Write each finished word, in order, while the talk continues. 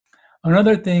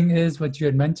Another thing is what you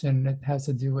had mentioned. It has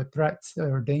to do with threats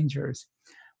or dangers,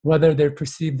 whether they're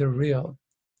perceived or real.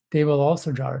 They will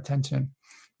also draw our attention.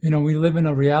 We live in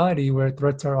a reality where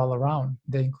threats are all around.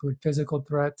 They include physical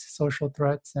threats, social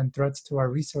threats, and threats to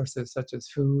our resources such as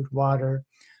food, water,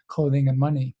 clothing, and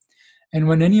money. And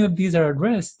when any of these are at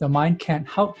risk, the mind can't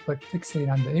help but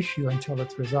fixate on the issue until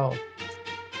it's resolved.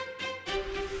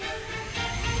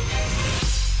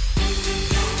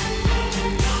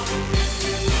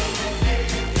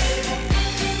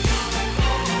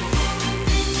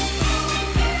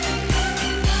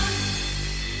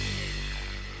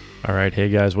 All right. Hey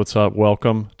guys, what's up?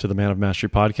 Welcome to the Man of Mastery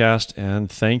podcast, and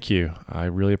thank you. I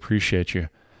really appreciate you.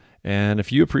 And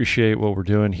if you appreciate what we're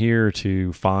doing here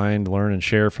to find, learn, and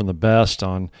share from the best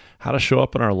on how to show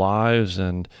up in our lives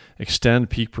and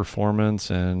extend peak performance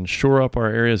and shore up our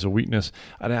areas of weakness,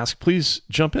 I'd ask, please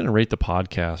jump in and rate the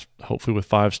podcast, hopefully with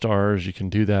 5 stars. You can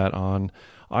do that on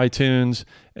iTunes,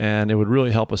 and it would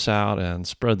really help us out and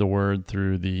spread the word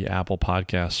through the Apple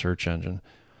Podcast search engine.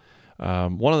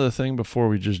 One other thing before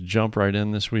we just jump right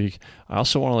in this week, I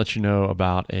also want to let you know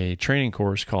about a training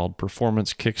course called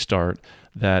Performance Kickstart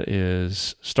that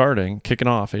is kicking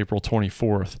off April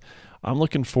 24th. I'm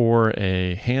looking for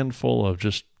a handful of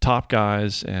just top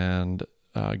guys and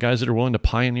guys that are willing to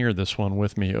pioneer this one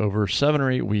with me over 7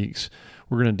 or 8 weeks.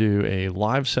 We're going to do a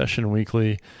live session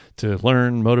weekly to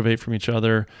learn, motivate from each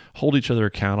other, hold each other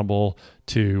accountable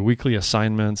to weekly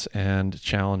assignments and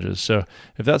challenges. So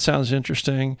if that sounds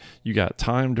interesting, you got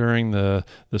time during the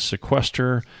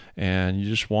sequester and you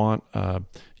just want to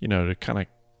kind of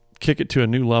kick it to a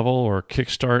new level or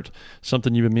kickstart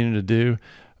something you've been meaning to do,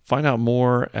 find out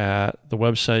more at the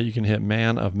website. You can hit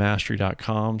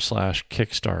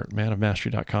manofmastery.com/kickstart,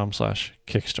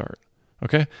 manofmastery.com/kickstart.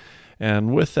 Okay?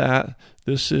 And with that,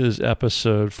 this is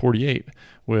episode 48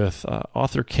 with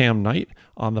author Cam Knight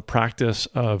on the practice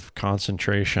of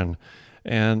concentration.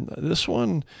 And this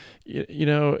one, it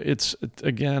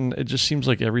just seems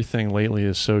like everything lately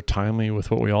is so timely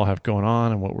with what we all have going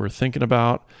on and what we're thinking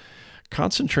about.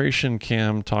 Concentration,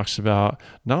 Cam talks about,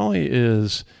 not only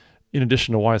is, in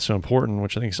addition to why it's so important,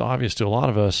 which I think is obvious to a lot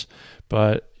of us,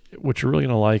 but what you're really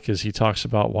going to like is he talks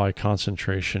about why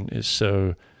concentration is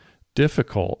so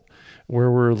difficult,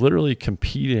 where we're literally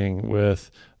competing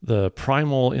with the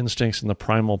primal instincts and the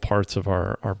primal parts of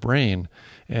our brain.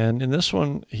 And in this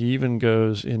one, he even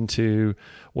goes into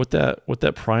what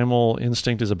that primal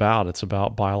instinct is about. It's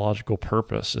about biological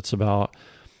purpose. It's about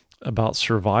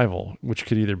survival, which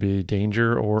could either be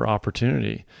danger or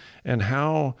opportunity, and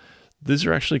how these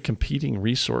are actually competing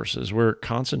resources where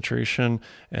concentration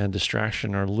and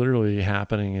distraction are literally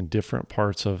happening in different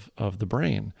parts of the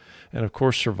brain. And of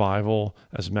course, survival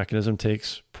as a mechanism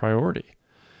takes priority.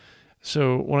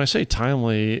 So when I say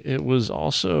timely, it was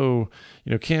also,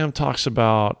 Cam talks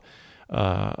about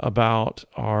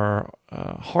our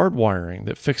hardwiring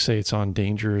that fixates on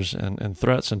dangers and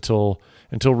threats until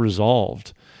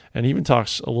resolved. And even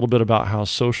talks a little bit about how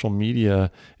social media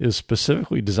is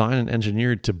specifically designed and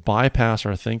engineered to bypass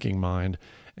our thinking mind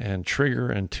and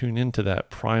trigger and tune into that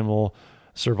primal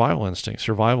survival instinct,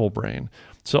 survival brain.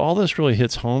 So all this really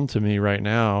hits home to me right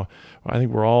now. I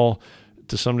think we're all,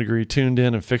 to some degree, tuned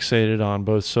in and fixated on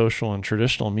both social and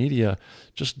traditional media,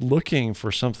 just looking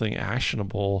for something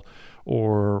actionable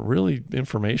or really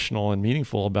informational and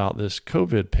meaningful about this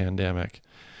COVID pandemic.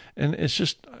 And it's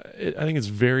just, I think it's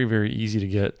very, very easy to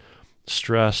get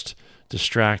stressed,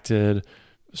 distracted,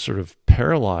 sort of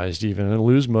paralyzed even, and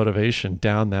lose motivation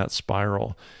down that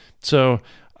spiral. So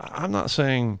I'm not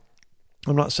saying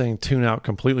tune out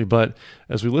completely, but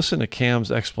as we listen to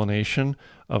Cam's explanation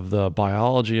of the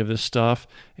biology of this stuff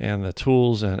and the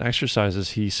tools and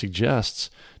exercises he suggests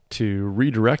to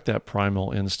redirect that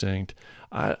primal instinct,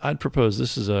 I'd propose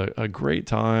this is a great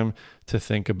time to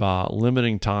think about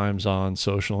limiting times on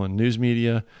social and news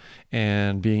media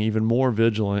and being even more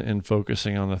vigilant in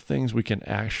focusing on the things we can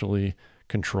actually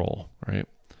control, right?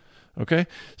 Okay,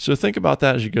 so think about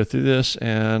that as you go through this.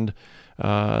 And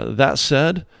that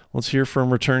said, let's hear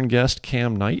from return guest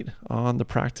Cam Knight on the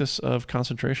practice of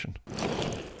concentration.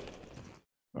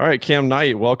 All right, Cam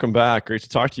Knight, welcome back. Great to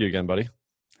talk to you again, buddy.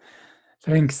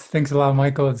 Thanks a lot,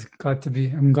 Michael.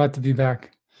 I'm glad to be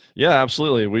back. Yeah,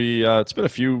 absolutely. It's been a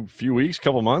few weeks,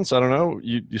 couple months. I don't know.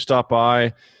 You stopped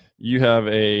by. You have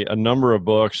a number of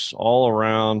books all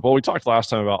around. Well, we talked last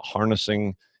time about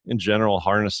harnessing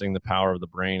the power of the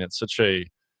brain. It's such a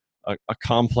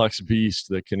complex beast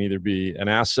that can either be an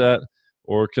asset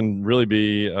or can really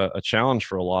be a challenge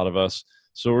for a lot of us.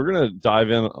 So we're going to dive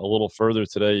in a little further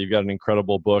today. You've got an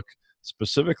incredible book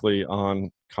specifically on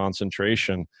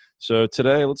concentration. So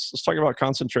today, let's talk about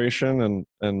concentration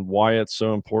and why it's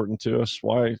so important to us.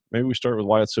 Why maybe we start with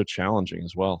why it's so challenging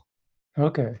as well.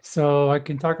 Okay, so I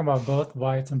can talk about both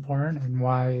why it's important and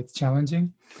why it's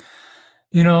challenging.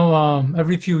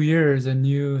 Every few years, a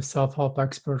new self-help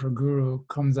expert or guru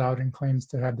comes out and claims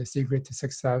to have the secret to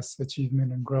success,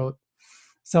 achievement, and growth.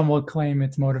 Some will claim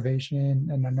it's motivation,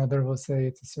 and another will say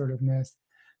it's assertiveness.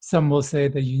 Some will say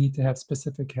that you need to have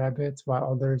specific habits,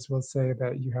 while others will say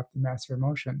that you have to master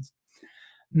emotions.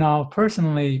 Now,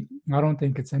 personally, I don't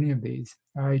think it's any of these.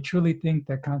 I truly think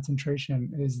that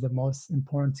concentration is the most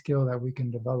important skill that we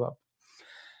can develop.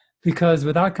 Because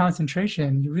without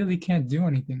concentration, you really can't do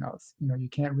anything else. You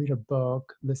can't read a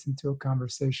book, listen to a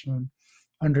conversation,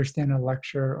 understand a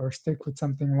lecture, or stick with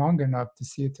something long enough to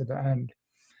see it to the end.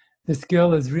 The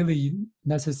skill is really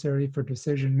necessary for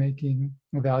decision making,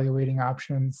 evaluating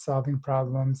options, solving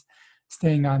problems,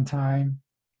 staying on time.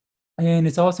 And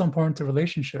it's also important to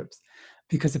relationships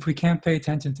because if we can't pay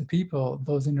attention to people,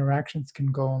 those interactions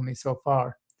can go only so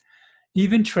far.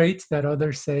 Even traits that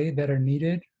others say that are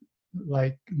needed,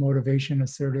 like motivation,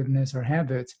 assertiveness, or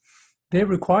habits, they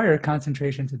require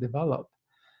concentration to develop.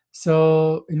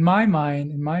 So, in my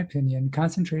mind, in my opinion,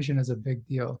 concentration is a big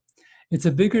deal. It's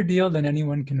a bigger deal than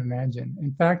anyone can imagine.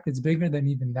 In fact, it's bigger than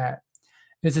even that.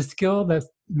 It's a skill that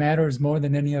matters more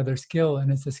than any other skill,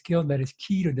 and it's a skill that is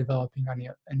key to developing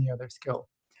any other skill.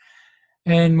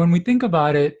 And when we think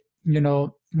about it,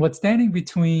 what's standing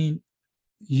between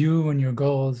you and your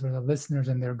goals, or the listeners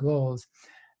and their goals,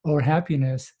 or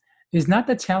happiness, is not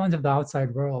the challenge of the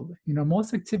outside world.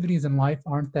 Most activities in life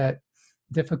aren't that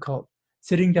difficult.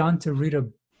 Sitting down to read a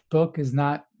book is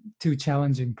not too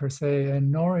challenging per se,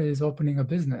 and nor is opening a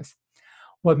business.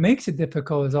 What makes it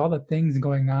difficult is all the things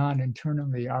going on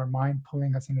internally, our mind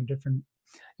pulling us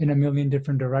in a million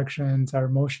different directions, our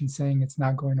emotions saying it's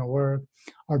not going to work,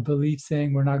 our beliefs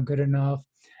saying we're not good enough,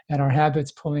 and our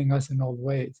habits pulling us in old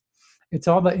ways. It's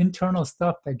all the internal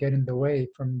stuff that get in the way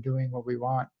from doing what we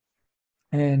want.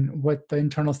 And what the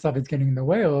internal stuff is getting in the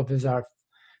way of is our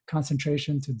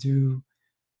concentration to do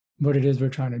what it is we're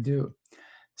trying to do.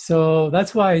 So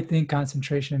that's why I think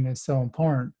concentration is so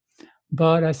important.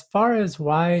 But as far as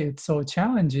why it's so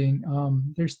challenging,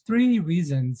 there's three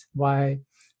reasons why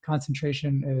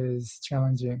concentration is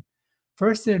challenging.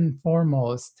 First and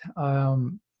foremost,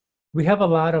 we have a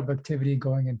lot of activity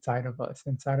going inside of us,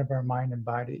 inside of our mind and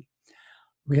body.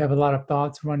 We have a lot of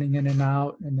thoughts running in and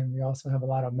out, and then we also have a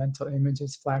lot of mental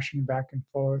images flashing back and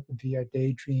forth via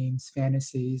daydreams,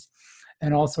 fantasies,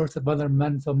 and all sorts of other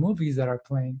mental movies that are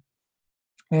playing.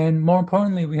 And more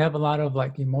importantly, we have a lot of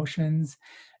like emotions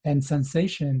and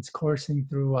sensations coursing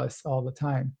through us all the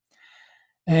time.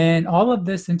 And all of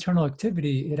this internal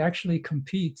activity, it actually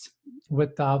competes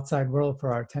with the outside world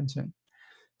for our attention.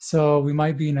 So we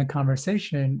might be in a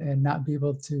conversation and not be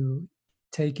able to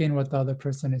take in what the other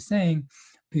person is saying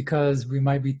because we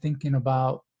might be thinking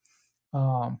about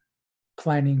um,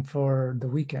 planning for the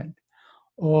weekend.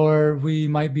 Or we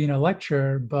might be in a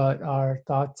lecture, but our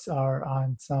thoughts are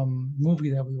on some movie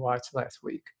that we watched last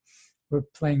week. We're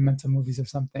playing mental movies or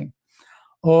something.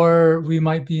 Or we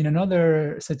might be in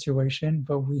another situation,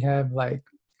 but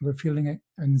we're feeling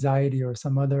anxiety or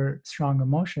some other strong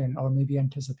emotion or maybe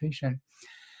anticipation.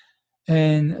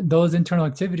 And those internal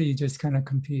activity just kind of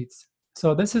competes.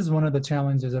 So this is one of the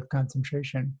challenges of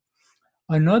concentration.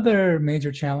 Another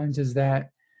major challenge is that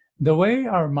the way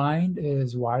our mind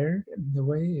is wired, the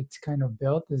way it's kind of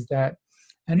built, is that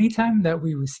anytime that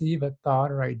we receive a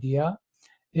thought or idea,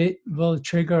 it will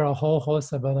trigger a whole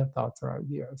host of other thoughts or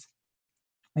ideas.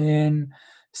 And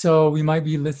so we might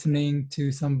be listening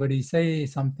to somebody say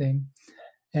something,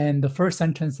 and the first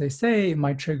sentence they say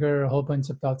might trigger a whole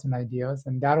bunch of thoughts and ideas,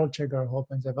 and that'll trigger a whole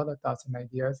bunch of other thoughts and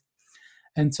ideas.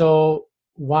 And so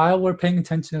while we're paying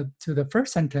attention to the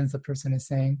first sentence the person is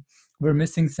saying, we're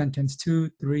missing sentence 2,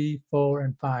 3, 4,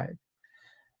 and 5.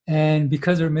 And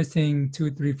because we're missing 2,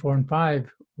 3, 4, and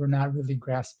 5, we're not really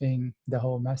grasping the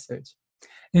whole message.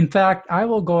 In fact, I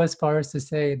will go as far as to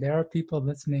say there are people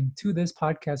listening to this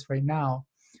podcast right now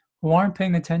who aren't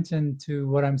paying attention to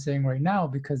what I'm saying right now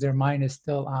because their mind is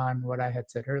still on what I had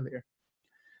said earlier.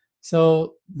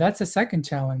 So that's a second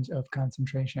challenge of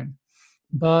concentration.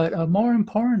 But a more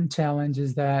important challenge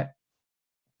is that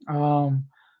um,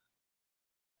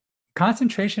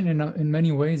 concentration in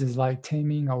many ways is like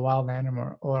taming a wild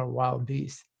animal or a wild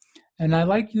beast. And I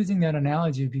like using that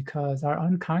analogy because our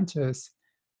unconscious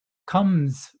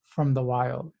comes from the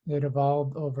wild. It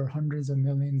evolved over hundreds of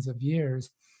millions of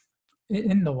years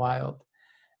in the wild.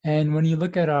 And when you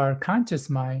look at our conscious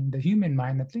mind, the human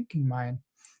mind, the thinking mind,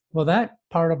 Well, that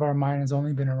part of our mind has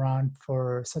only been around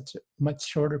for such a much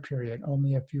shorter period,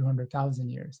 only a few 100,000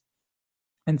 years.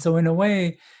 And so, in a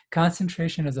way,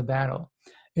 concentration is a battle.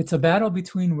 It's a battle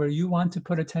between where you want to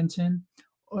put attention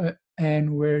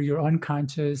and where your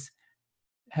unconscious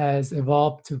has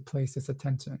evolved to place its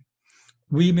attention.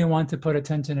 We may want to put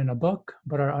attention in a book,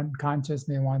 but our unconscious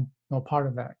may want no part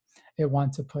of that. It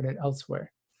wants to put it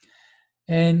elsewhere.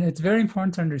 And it's very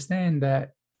important to understand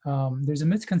that there's a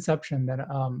misconception that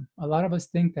a lot of us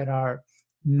think that our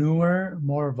newer,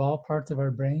 more evolved parts of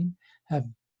our brain have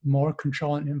more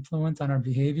control and influence on our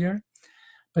behavior.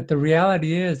 But the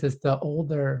reality is, it's the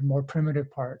older, more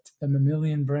primitive part, the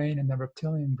mammalian brain and the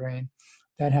reptilian brain,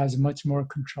 that has much more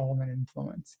control and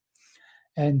influence.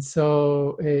 And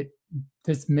so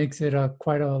this makes it a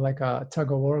quite a like a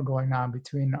tug of war going on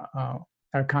between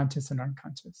our conscious and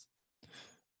unconscious.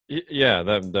 Yeah,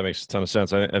 that makes a ton of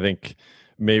sense. I think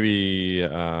maybe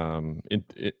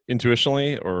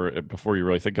intuitionally, or before you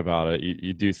really think about it,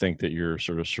 you do think that your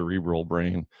sort of cerebral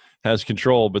brain has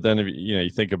control. But then, if you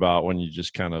think about when you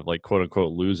just kind of like quote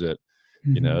unquote lose it,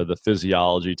 Hmm. the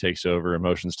physiology takes over,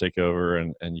 emotions take over,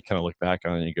 and you kind of look back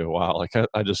on it and you go, wow, like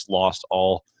I just lost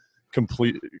all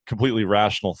completely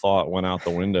rational thought went out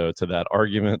the window to that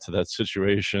argument, to that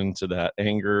situation, to that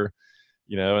anger,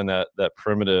 and that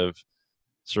primitive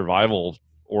survival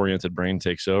oriented brain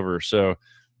takes over. So,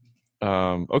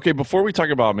 okay, before we talk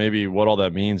about maybe what all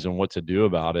that means and what to do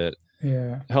about it,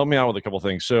 Yeah, help me out with a couple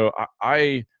things. So,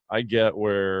 I get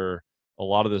where a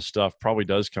lot of this stuff probably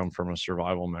does come from a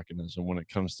survival mechanism when it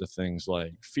comes to things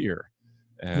like fear,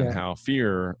 and yeah, how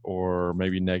fear or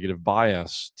maybe negative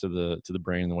bias to the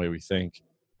brain, the way we think,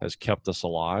 has kept us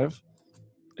alive.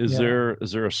 Is yeah.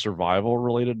 there a survival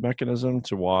related mechanism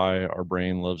to why our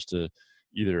brain loves to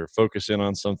either focus in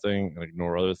on something and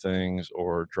ignore other things,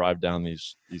 or drive down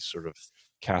these sort of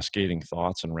cascading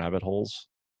thoughts and rabbit holes?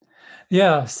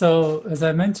 Yeah. So as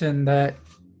I mentioned that,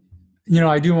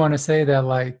 I do want to say that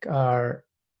like our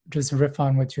just riff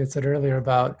on what you had said earlier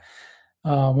about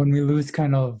when we lose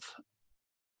kind of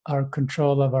our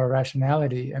control of our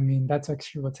rationality. I mean, that's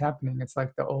actually what's happening. It's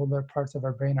like the older parts of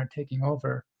our brain are taking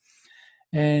over.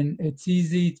 And it's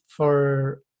easy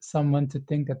for someone to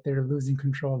think that they're losing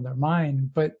control of their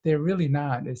mind, but they're really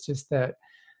not. It's just that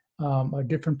a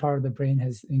different part of the brain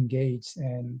has engaged,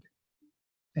 and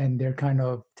they're kind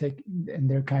of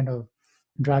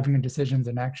driving the decisions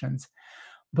and actions.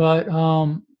 But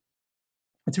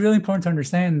it's really important to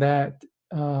understand that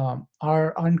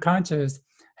our unconscious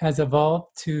has evolved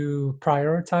to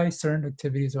prioritize certain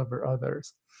activities over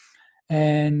others.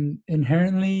 And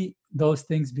inherently, those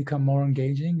things become more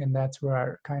engaging, and that's where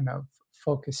our kind of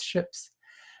focus shifts.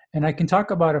 And I can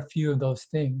talk about a few of those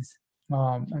things,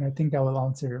 and I think that will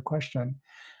answer your question.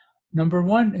 Number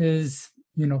one is,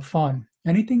 fun.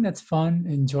 Anything that's fun,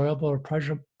 enjoyable, or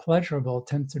pleasurable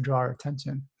tends to draw our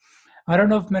attention. I don't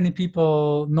know if many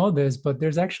people know this, but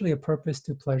there's actually a purpose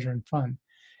to pleasure and fun.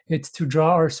 It's to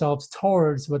draw ourselves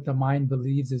towards what the mind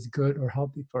believes is good or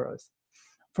healthy for us.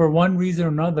 For one reason or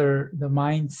another, the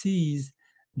mind sees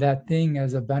that thing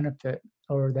as a benefit,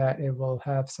 or that it will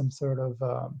have some sort of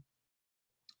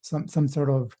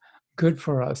good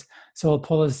for us. So it'll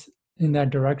pull us in that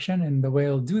direction, and the way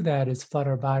it'll do that is flood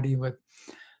our body with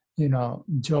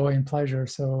joy and pleasure,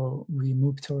 so we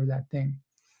move toward that thing.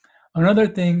 Another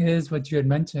thing is what you had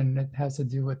mentioned. It has to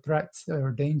do with threats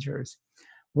or dangers,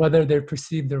 whether they're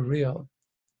perceived or real.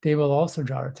 They will also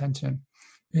draw our attention.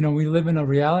 We live in a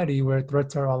reality where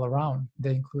threats are all around.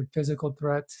 They include physical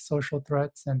threats, social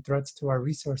threats, and threats to our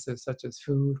resources such as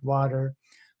food, water,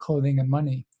 clothing, and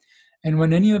money. And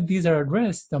when any of these are at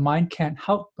risk, the mind can't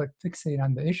help but fixate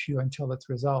on the issue until it's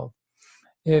resolved.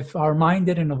 If our mind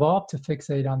didn't evolve to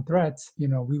fixate on threats,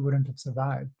 we wouldn't have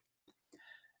survived.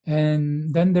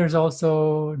 And then there's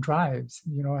also drives.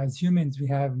 As humans, we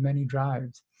have many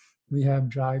drives. We have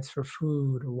drives for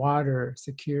food, water,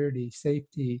 security,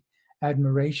 safety,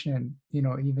 admiration,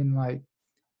 even like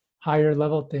higher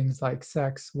level things like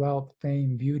sex, wealth,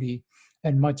 fame, beauty,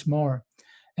 and much more.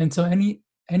 And so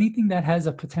anything that has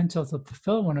a potential to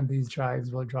fulfill one of these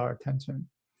drives will draw our attention.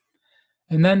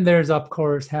 And then there's, of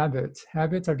course, habits.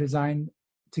 Habits are designed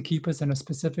to keep us in a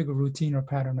specific routine or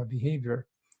pattern of behavior.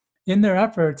 In their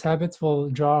efforts, habits will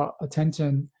draw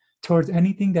attention towards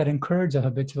anything that encourages a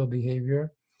habitual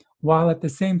behavior, while at the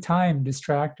same time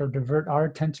distract or divert our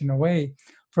attention away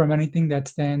from anything that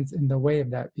stands in the way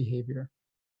of that behavior.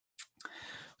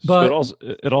 So But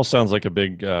it all sounds like a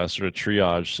big sort of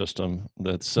triage system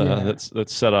that's yeah,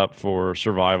 that's set up for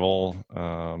survival.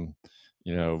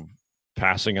 You know,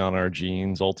 passing on our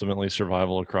genes, ultimately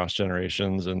survival across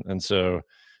generations, and so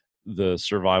the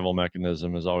survival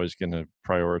mechanism is always going to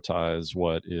prioritize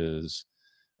what is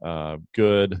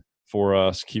good for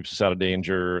us, keeps us out of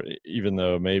danger, even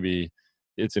though maybe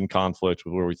it's in conflict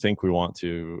with where we think we want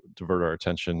to divert our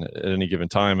attention at any given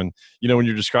time. And, when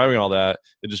you're describing all that,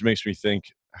 it just makes me think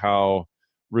how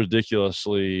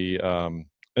ridiculously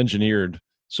engineered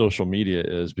social media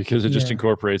is, because it just Yeah,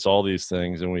 incorporates all these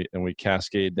things, and we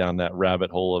cascade down that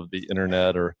rabbit hole of the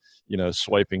internet, or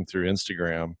swiping through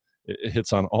Instagram. It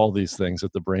hits on all these things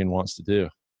that the brain wants to do.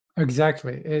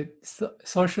 exactly.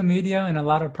 Social media and a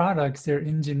lot of products, they're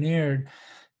engineered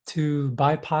to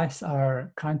bypass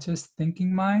our conscious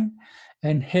thinking mind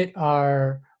and hit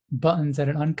our buttons at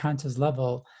an unconscious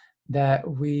level that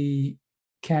we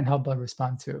can't help but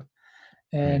respond to.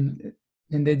 Right.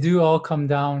 And they do all come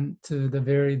down to the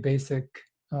very basic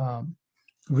um,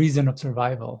 reason of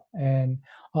survival. And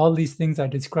all these things I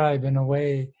describe in a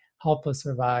way help us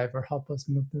survive or help us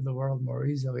move through the world more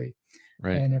easily.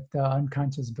 Right. And if the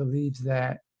unconscious believes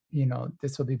that,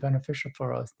 this will be beneficial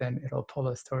for us, then it'll pull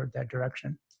us toward that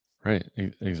direction. Right,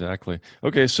 exactly.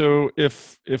 Okay, so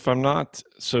if I'm not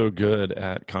so good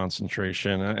at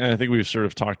concentration, and I think we've sort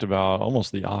of talked about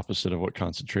almost the opposite of what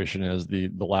concentration is,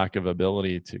 the lack of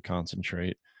ability to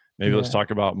concentrate. Maybe let's Yeah. talk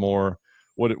about more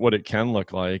what it can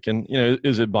look like. And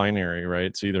is it binary, right?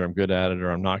 It's either I'm good at it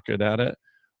or I'm not good at it,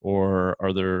 or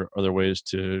are there ways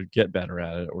to get better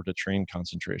at it or to train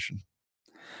concentration?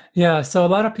 Yeah. So a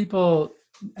lot of people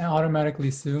automatically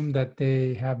assume that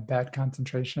they have bad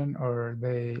concentration or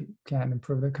they can't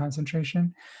improve their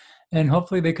concentration. And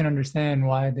hopefully they can understand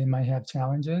why they might have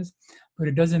challenges, but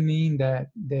it doesn't mean that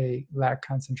they lack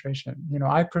concentration.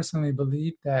 I personally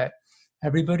believe that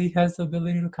everybody has the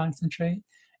ability to concentrate.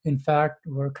 In fact,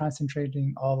 we're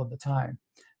concentrating all of the time.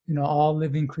 All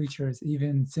living creatures,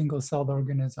 even single-celled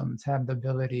organisms, have the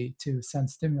ability to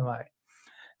sense stimuli.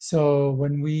 So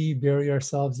when we bury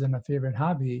ourselves in a favorite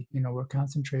hobby, we're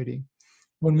concentrating.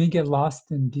 When we get lost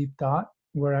in deep thought,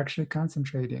 we're actually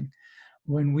concentrating.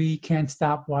 When we can't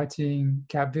stop watching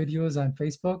cat videos on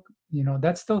Facebook,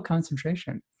 that's still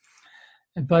concentration.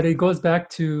 But it goes back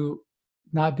to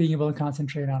not being able to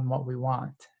concentrate on what we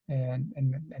want. And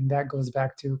that goes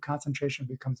back to concentration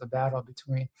becomes a battle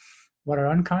between what our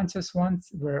unconscious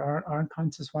wants, where our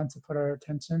unconscious wants to put our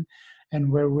attention,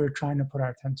 and where we're trying to put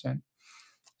our attention.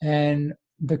 And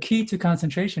the key to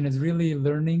concentration is really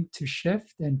learning to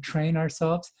shift and train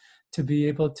ourselves to be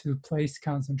able to place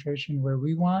concentration where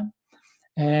we want,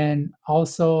 and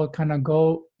also kind of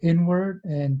go inward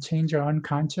and change our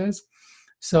unconscious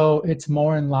so it's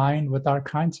more in line with our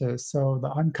conscious. So the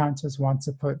unconscious wants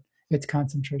to put its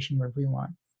concentration where we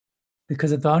want.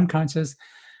 Because if the unconscious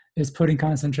is putting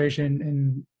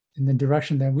concentration in the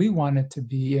direction that we want it to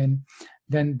be in,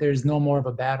 then there's no more of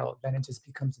a battle. Then it just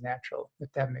becomes natural,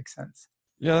 if that makes sense.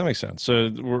 Yeah, that makes sense. So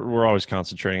we're always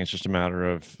concentrating. It's just a matter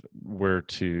of where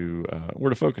to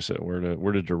focus it, where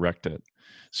to direct it.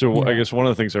 So I Yeah. guess one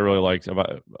of the things I really liked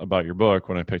about your book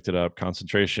when I picked it up,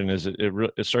 concentration, is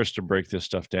it starts to break this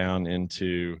stuff down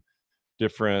into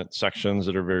different sections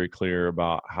that are very clear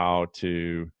about how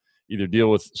to either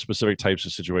deal with specific types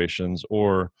of situations,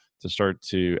 or to start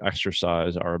to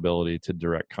exercise our ability to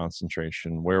direct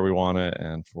concentration where we want it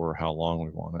and for how long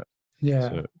we want it. Yeah.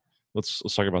 So let's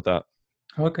talk about that.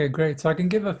 Okay, great. So I can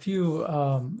give a few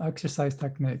exercise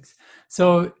techniques.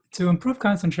 So to improve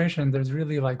concentration, there's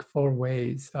really like four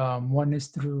ways. One is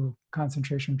through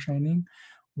concentration training,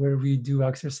 where we do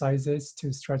exercises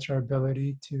to stretch our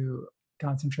ability to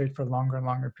concentrate for longer and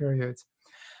longer periods.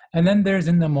 And then there's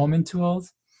in the moment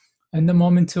tools. And the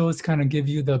moment tools kind of give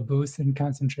you the boost in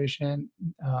concentration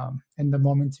in the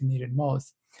moment you need it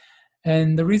most.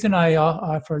 And the reason I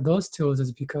offer those tools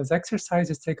is because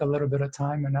exercises take a little bit of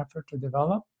time and effort to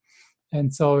develop.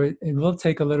 And so it will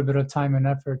take a little bit of time and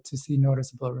effort to see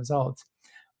noticeable results.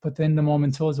 But then the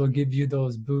moment tools will give you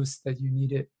those boosts that you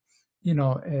needed,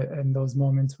 in those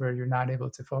moments where you're not able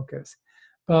to focus.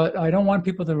 But I don't want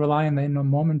people to rely on the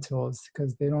moment tools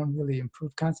because they don't really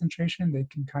improve concentration. They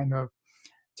can kind of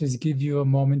just give you a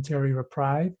momentary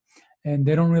reprieve, and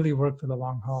they don't really work for the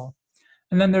long haul.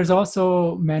 And then there's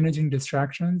also managing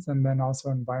distractions and then also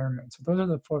environment. So those are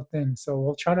the four things. So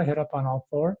we'll try to hit up on all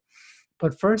four.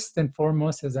 But first and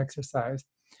foremost is exercise.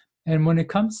 And when it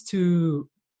comes to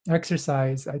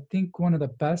exercise, I think one of the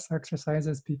best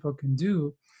exercises people can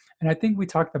do, and I think we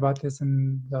talked about this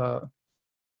in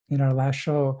our last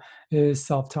show, is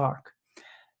self-talk.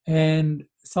 And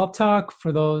self-talk,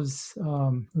 for those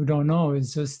who don't know,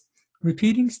 is just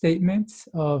repeating statements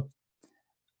of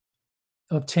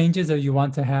changes that you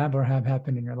want to have or have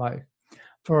happen in your life.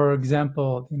 For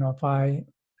example, if I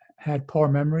had poor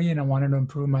memory and I wanted to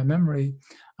improve my memory,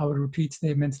 I would repeat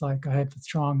statements like, I have a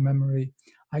strong memory.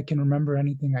 I can remember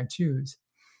anything I choose.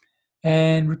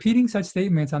 And repeating such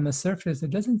statements on the surface, it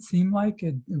doesn't seem like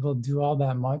it will do all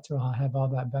that much or have all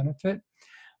that benefit,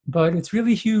 but it's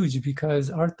really huge because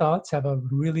our thoughts have a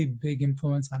really big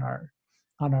influence on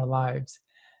our lives.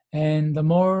 And the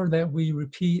more that we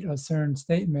repeat a certain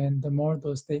statement, the more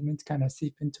those statements kind of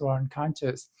seep into our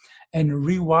unconscious and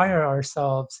rewire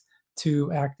ourselves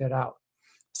to act it out.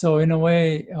 So in a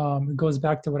way, it goes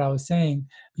back to what I was saying.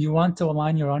 You want to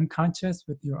align your unconscious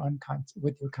with your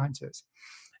conscious.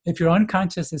 If your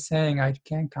unconscious is saying, I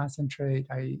can't concentrate,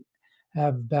 I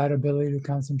have bad ability to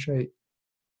concentrate,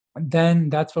 then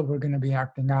that's what we're going to be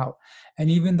acting out. And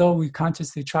even though we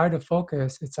consciously try to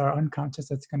focus, it's our unconscious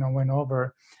that's going to win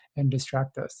over and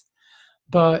distract us.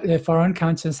 But if our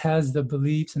unconscious has the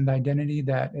beliefs and the identity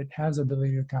that it has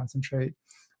ability to concentrate,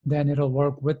 then it'll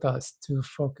work with us to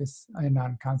focus in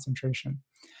on concentration.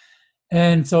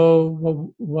 And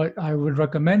so what I would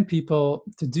recommend people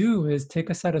to do is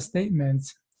take a set of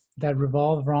statements that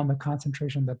revolve around the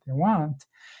concentration that they want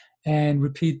and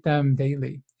repeat them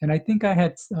daily. And I think I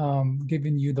had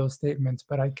given you those statements,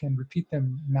 but I can repeat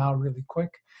them now really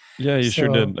quick. Yeah, you sure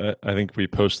So did. I think we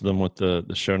posted them with the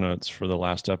show notes for the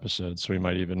last episode, so we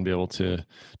might even be able to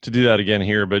do that again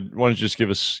here. But why don't you just give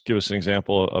us an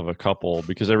example of a couple,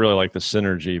 because I really like the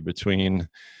synergy between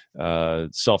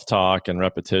self-talk and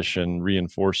repetition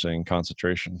reinforcing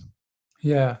concentration.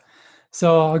 yeah.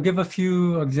 So I'll give a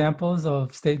few examples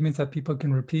of statements that people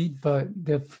can repeat, but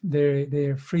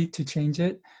they're free to change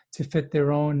it to fit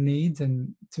their own needs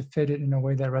and to fit it in a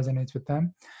way that resonates with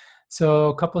them. So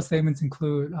a couple of statements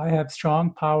include, I have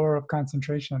strong power of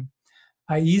concentration.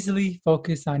 I easily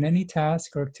focus on any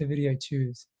task or activity I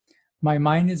choose. My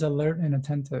mind is alert and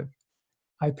attentive.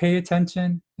 I pay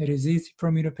attention. It is easy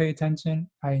for me to pay attention.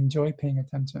 I enjoy paying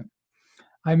attention.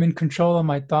 I'm in control of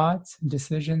my thoughts,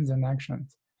 decisions, and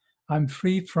actions. I'm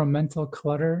free from mental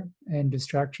clutter and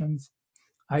distractions.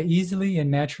 I easily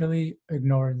and naturally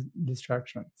ignore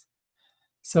distractions.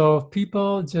 So if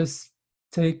people just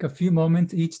take a few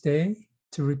moments each day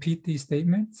to repeat these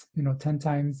statements, 10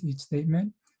 times each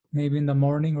statement, maybe in the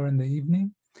morning or in the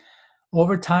evening,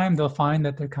 over time they'll find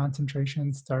that their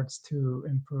concentration starts to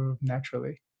improve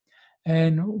naturally.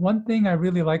 And one thing I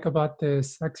really like about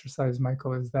this exercise,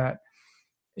 Michael, is that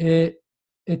it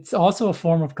it's also a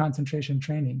form of concentration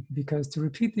training, because to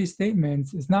repeat these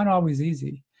statements is not always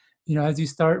easy. As you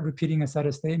start repeating a set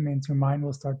of statements, your mind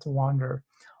will start to wander,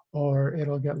 or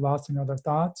it'll get lost in other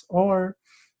thoughts, or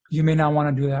you may not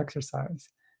want to do the exercise.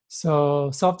 So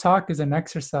self-talk is an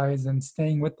exercise in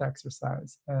staying with the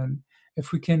exercise. And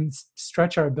if we can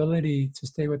stretch our ability to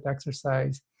stay with the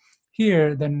exercise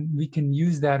here, then we can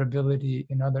use that ability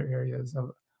in other areas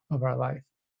of our life.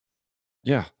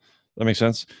 Yeah, that makes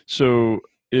sense. So,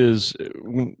 is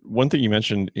one thing you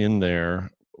mentioned in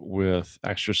there with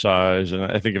exercise, and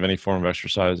I think of any form of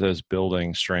exercise as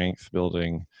building strength,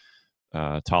 building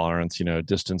tolerance,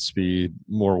 distance, speed,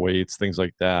 more weights, things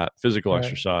like that, physical Right.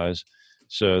 exercise.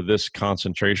 So this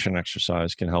concentration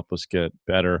exercise can help us get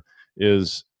better.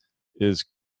 Is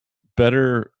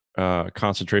better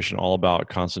concentration all about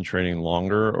concentrating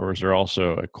longer, or is there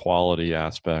also a quality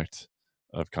aspect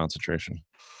of concentration?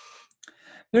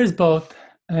 There's both,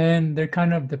 and they're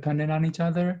kind of dependent on each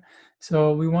other.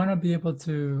 So we want to be able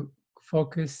to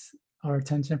focus our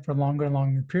attention for longer and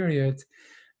longer periods,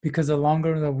 because the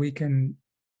longer that we can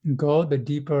go, the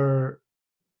deeper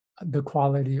the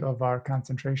quality of our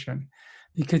concentration.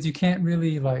 Because you can't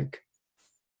really like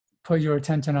put your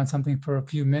attention on something for a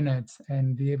few minutes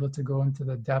and be able to go into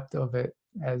the depth of it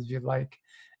as you like.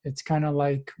 It's kind of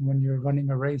like when you're running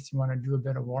a race, you want to do a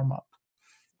bit of warm up,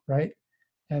 right?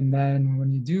 And then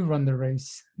when you do run the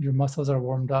race, your muscles are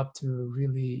warmed up to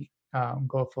really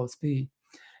go full speed.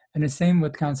 And the same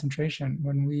with concentration.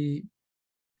 When we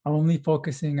are only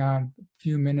focusing on a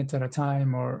few minutes at a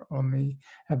time, or only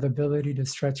have the ability to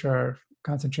stretch our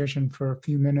concentration for a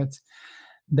few minutes,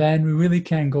 then we really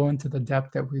can't go into the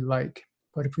depth that we like.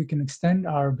 But if we can extend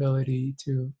our ability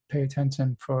to pay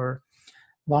attention for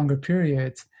longer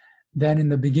periods, then in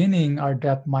the beginning, our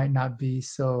depth might not be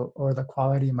so, or the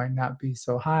quality might not be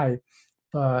so high.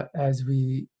 But as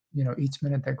we, each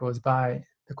minute that goes by,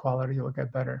 the quality will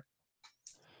get better.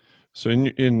 So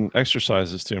in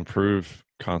exercises to improve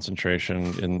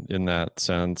concentration in that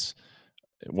sense,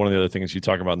 one of the other things you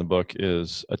talk about in the book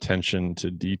is attention to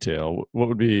detail. What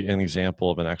would be an example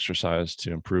of an exercise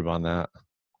to improve on that?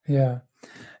 Yeah.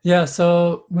 Yeah.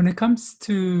 So when it comes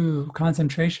to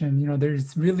concentration,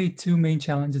 there's really two main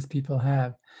challenges people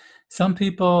have. Some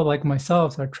people, like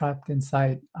myself, are trapped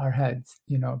inside our heads.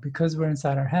 Because we're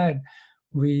inside our head,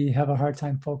 we have a hard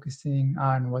time focusing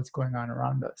on what's going on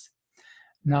around us.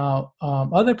 Now,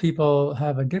 other people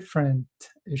have a different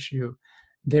issue.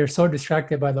 They're so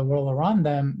distracted by the world around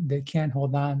them, they can't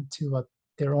hold on to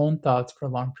their own thoughts for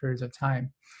long periods of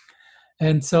time.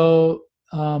 And so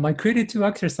I created 2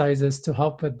 exercises to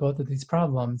help with both of these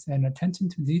problems. And attention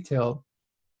to detail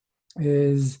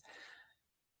is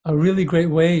a really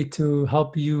great way to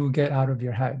help you get out of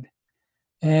your head.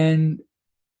 And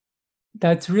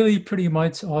that's really pretty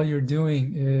much all you're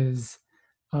doing is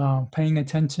paying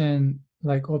attention,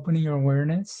 like opening your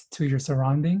awareness to your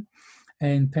surrounding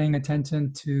and paying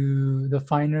attention to the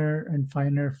finer and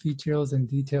finer features and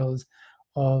details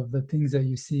of the things that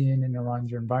you see in and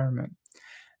around your environment.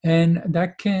 And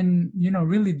that can,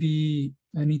 really be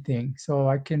anything. So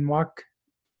I can walk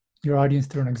your audience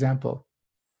through an example.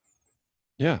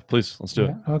 Yeah, please, let's do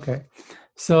it. Yeah, okay.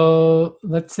 So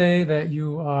let's say that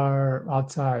you are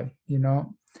outside,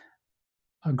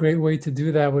 A great way to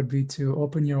do that would be to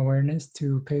open your awareness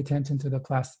to pay attention to the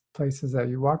places that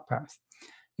you walk past.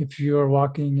 If you're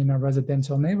walking in a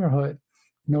residential neighborhood,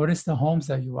 notice the homes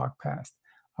that you walk past.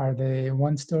 Are they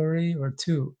one story or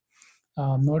two?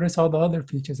 Notice all the other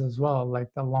features as well, like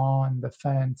the lawn, the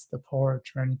fence, the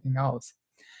porch, or anything else.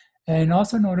 And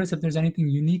also notice if there's anything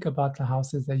unique about the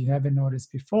houses that you haven't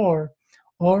noticed before,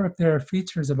 or if there are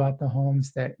features about the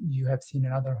homes that you have seen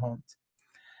in other homes.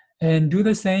 And do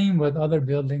the same with other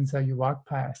buildings that you walk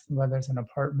past, whether it's an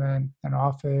apartment, an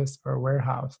office, or a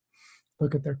warehouse.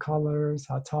 Look at their colors,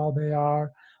 how tall they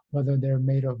are, whether they're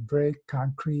made of brick,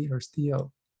 concrete, or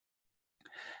steel.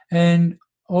 And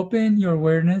open your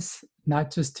awareness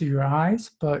not just to your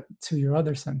eyes, but to your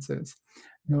other senses.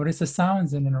 Notice the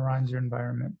sounds in and around your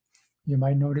environment. You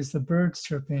might notice the birds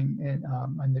chirping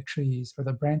on the trees or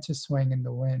the branches swaying in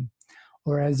the wind.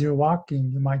 Or as you're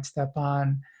walking, you might step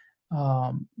on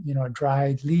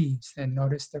dried leaves and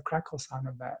notice the crackle sound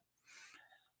of that.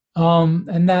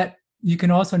 And that you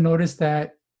can also notice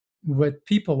that with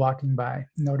people walking by.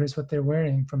 Notice what they're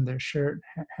wearing, from their shirt,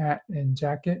 hat, and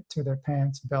jacket to their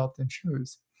pants, belt, and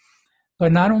shoes.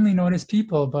 But not only notice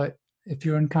people, but if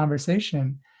you're in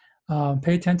conversation,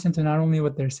 pay attention to not only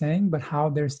what they're saying, but how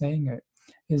they're saying it.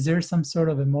 Is there some sort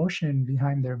of emotion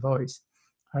behind their voice?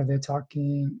 Are they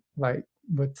talking like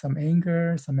with some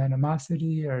anger, some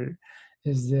animosity, or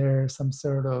is there some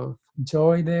sort of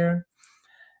joy there?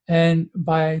 And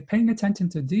by paying attention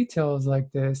to details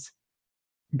like this,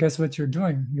 guess what you're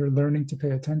doing? You're learning to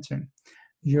pay attention.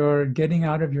 You're getting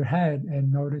out of your head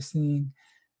and noticing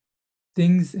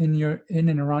things in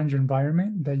and around your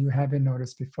environment that you haven't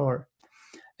noticed before.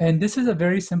 And this is a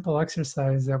very simple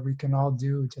exercise that we can all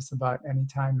do just about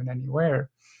anytime and anywhere.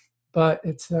 But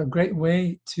it's a great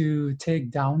way to take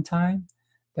downtime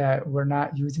that we're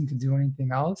not using to do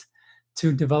anything else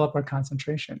to develop our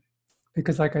concentration.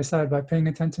 Because like I said, by paying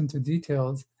attention to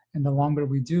details, and the longer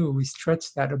we do, we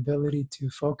stretch that ability to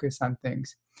focus on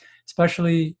things,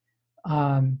 especially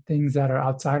on things that are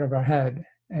outside of our head.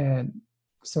 And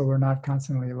so we're not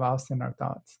constantly lost in our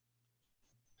thoughts.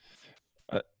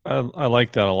 I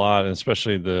like that a lot, and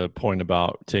especially the point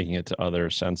about taking it to other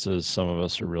senses. Some of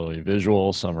us are really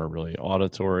visual, some are really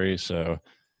auditory. So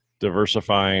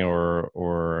diversifying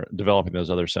or developing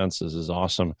those other senses is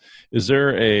awesome. Is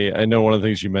there I know one of the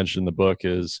things you mentioned in the book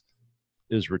is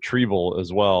retrieval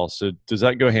as well. So does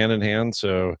that go hand in hand?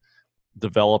 So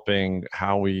developing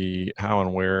how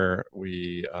and where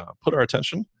we put our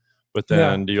attention, but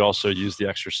then Yeah. do you also use the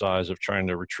exercise of trying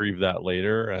to retrieve that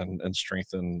later and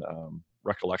strengthen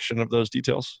recollection of those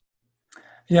details?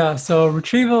 Yeah. So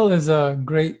retrieval is a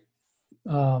great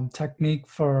technique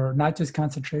for not just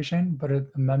concentration, but a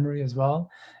memory as well.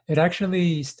 It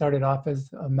actually started off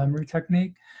as a memory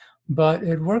technique, but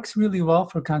it works really well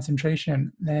for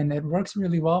concentration, and it works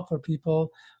really well for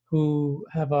people who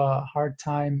have a hard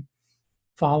time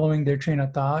following their train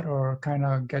of thought or kind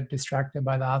of get distracted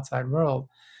by the outside world.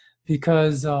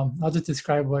 Because I'll just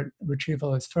describe what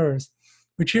retrieval is first.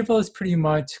 Retrieval is pretty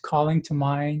much calling to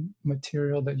mind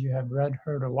material that you have read,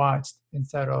 heard, or watched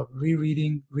instead of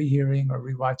rereading, rehearing, or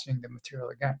rewatching the material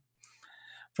again.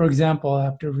 For example,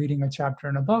 after reading a chapter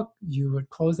in a book, you would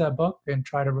close that book and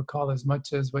try to recall as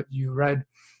much as what you read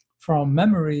from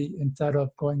memory instead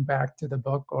of going back to the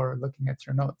book or looking at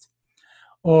your notes.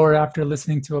 Or after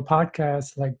listening to a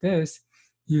podcast like this,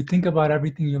 you think about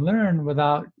everything you learned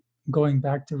without going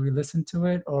back to re-listen to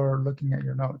it or looking at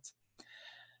your notes.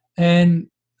 And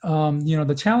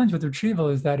the challenge with retrieval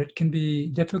is that it can be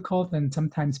difficult and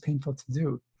sometimes painful to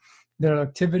do, their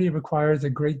activity requires a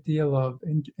great deal of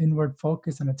inward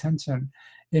focus and attention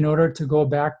in order to go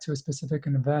back to a specific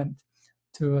event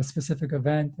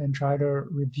and try to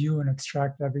review and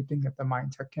extract everything that the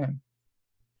mind took in.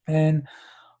 And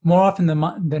more often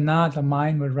than not, the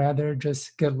mind would rather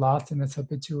just get lost in its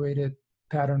habituated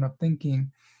pattern of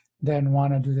thinking than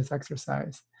want to do this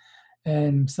exercise.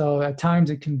 And so at times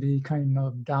it can be kind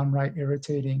of downright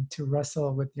irritating to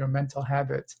wrestle with your mental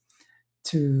habits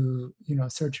to,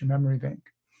 search your memory bank.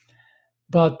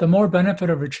 But the more benefit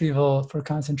of retrieval for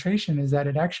concentration is that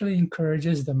it actually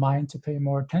encourages the mind to pay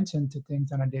more attention to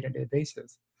things on a day-to-day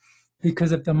basis.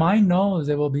 Because if the mind knows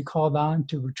it will be called on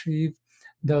to retrieve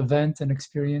the events and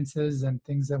experiences and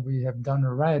things that we have done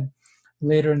or read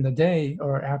later in the day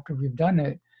or after we've done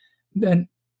it, then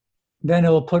it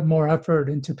will put more effort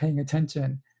into paying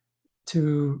attention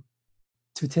to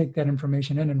take that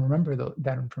information in and remember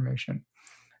that information.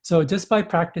 So just by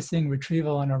practicing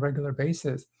retrieval on a regular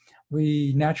basis,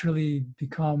 we naturally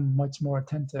become much more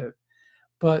attentive.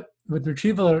 But with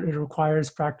retrieval, it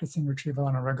requires practicing retrieval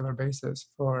on a regular basis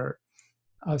for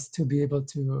us to be able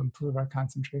to improve our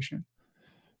concentration.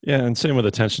 Yeah, and same with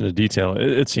attention to detail.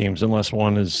 It seems, unless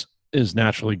one is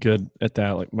naturally good at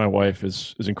that. Like my wife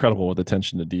is incredible with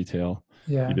attention to detail.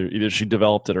 Yeah. Either she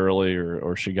developed it early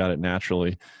or she got it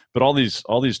naturally. But all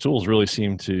these tools really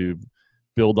seem to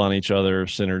build on each other,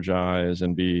 synergize,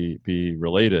 and be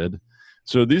related.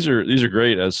 So these are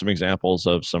great as some examples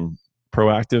of some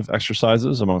proactive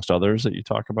exercises amongst others that you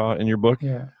talk about in your book.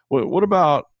 Yeah. What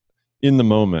about in the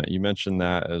moment? You mentioned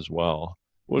that as well.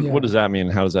 What does that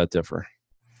mean? How does that differ?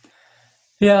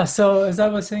 Yeah, so as I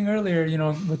was saying earlier,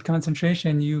 with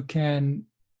concentration, you can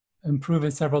improve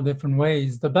it several different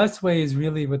ways. The best way is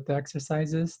really with the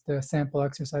exercises, the sample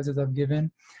exercises I've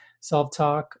given,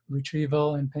 self-talk,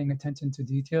 retrieval, and paying attention to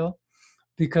detail,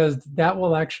 because that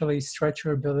will actually stretch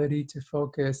your ability to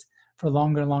focus for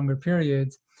longer and longer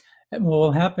periods. And what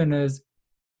will happen is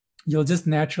you'll just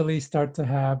naturally start to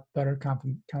have better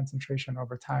concentration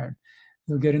over time.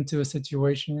 You'll get into a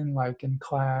situation like in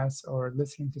class or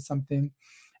listening to something,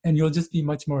 and you'll just be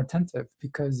much more attentive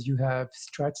because you have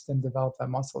stretched and developed that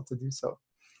muscle to do so.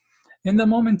 In the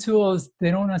moment tools,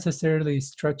 they don't necessarily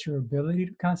stretch your ability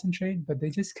to concentrate, but they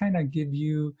just kind of give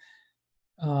you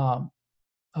a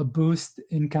boost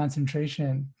in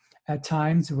concentration at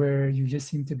times where you just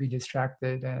seem to be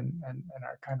distracted and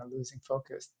are kind of losing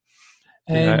focus.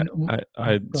 And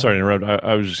I sorry to interrupt.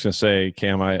 I was just going to say,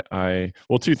 Cam,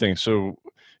 well, two things. So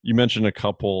you mentioned a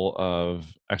couple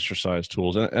of exercise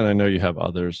tools, and I know you have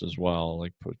others as well,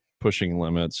 like pushing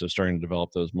limits. So starting to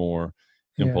develop those more,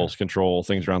 impulse control,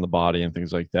 things around the body and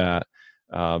things like that.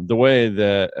 The way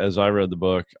that, as I read the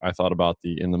book, I thought about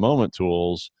the in the moment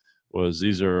tools was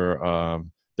these are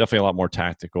definitely a lot more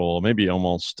tactical, maybe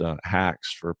almost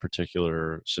hacks for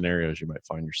particular scenarios you might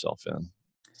find yourself in.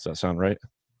 Does that sound right?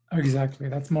 Exactly.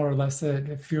 That's more or less it.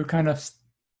 If you're kind of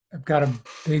got a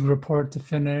big report to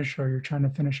finish, or you're trying to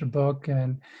finish a book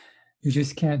and you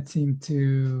just can't seem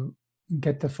to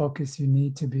get the focus you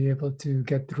need to be able to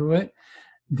get through it,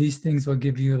 these things will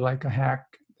give you like a hack.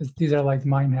 These are like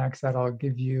mind hacks that'll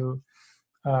give you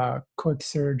a quick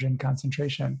surge in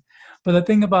concentration. But the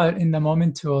thing about in the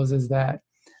moment tools is that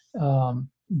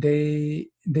they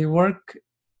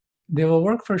will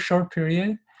work for a short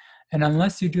period. And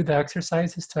unless you do the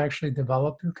exercises to actually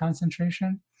develop your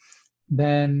concentration,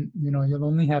 then you'll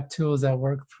only have tools that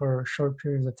work for short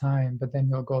periods of time. But then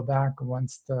you'll go back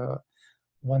once the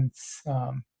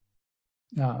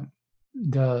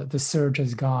surge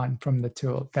is gone from the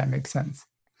tool. If that makes sense.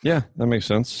 Yeah, that makes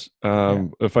sense.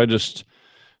 If I just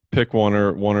pick one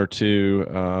or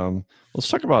two, let's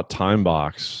talk about time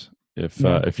box, if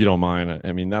you don't mind.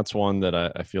 I mean, that's one that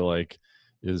I feel like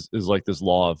is like this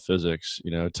law of physics.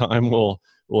 Time will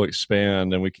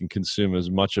expand and we can consume as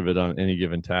much of it on any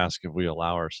given task if we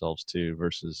allow ourselves to,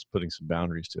 versus putting some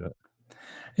boundaries to it.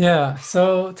 Yeah,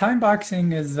 so time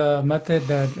boxing is a method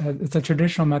it's a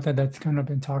traditional method that's kind of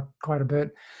been talked quite a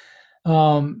bit.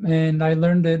 And I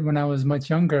learned it when I was much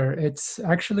younger. It's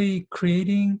actually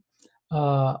creating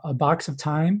a box of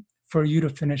time for you to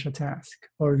finish a task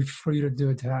or for you to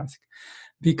do a task.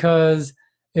 Because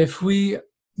if we,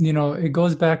 it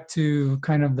goes back to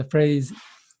kind of the phrase,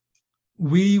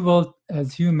 we will,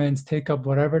 as humans, take up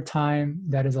whatever time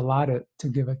that is allotted to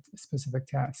give a specific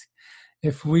task.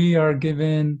 If we are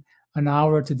given an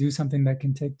hour to do something that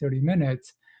can take 30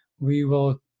 minutes, we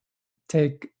will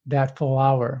take that full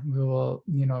hour. We will,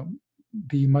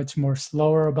 be much more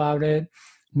slower about it,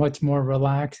 much more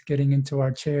relaxed, getting into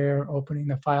our chair, opening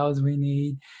the files we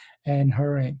need, and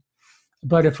hurrying.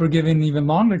 But if we're given even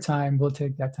longer time, we'll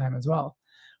take that time as well.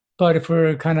 But if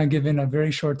we're kind of given a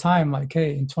very short time, like,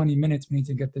 hey, in 20 minutes, we need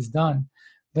to get this done,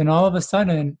 then all of a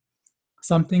sudden,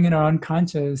 something in our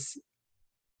unconscious,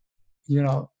 you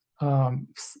know,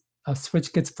 a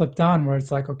switch gets flipped on where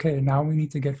it's like, okay, now we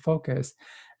need to get focused.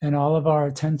 And all of our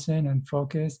attention and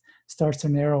focus starts to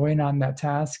narrow in on that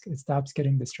task. It stops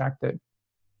getting distracted.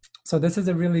 So this is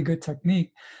a really good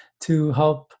technique to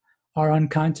help our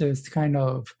unconscious kind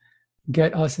of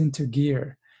get us into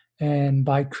gear. And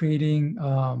by creating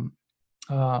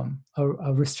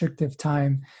a restrictive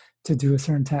time to do a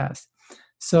certain task.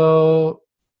 So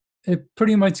it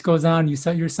pretty much goes on. You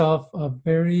set yourself a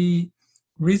very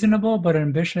reasonable but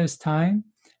ambitious time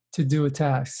to do a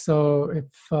task. So if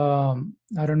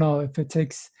I don't know, if it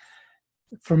takes,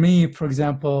 for me, for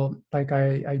example, like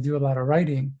I do a lot of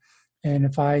writing, and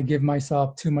if I give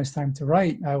myself too much time to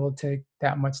write, I will take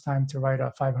that much time to write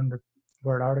a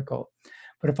 500-word article.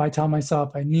 But if I tell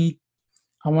myself I'm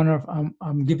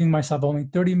giving myself only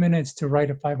 30 minutes to write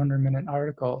a 500-minute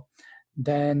article,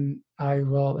 then I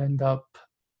will end up,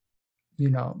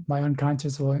 my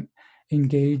unconscious will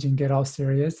engage and get all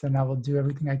serious, and I will do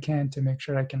everything I can to make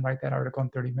sure I can write that article in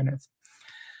 30 minutes.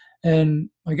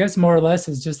 And I guess more or less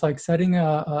is just like setting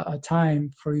a time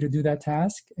for you to do that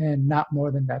task and not more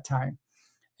than that time.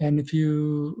 And if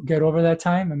you get over that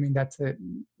time, I mean, that's it.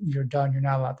 You're done. You're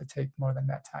not allowed to take more than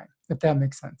that time, if that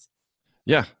makes sense.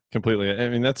 Yeah, completely. I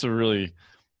mean, that's a really,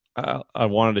 I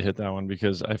wanted to hit that one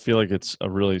because I feel like it's a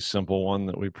really simple one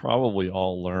that we probably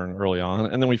all learn early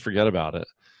on, and then we forget about it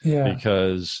Yeah,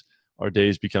 because our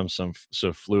days become so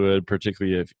fluid,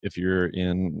 particularly if you're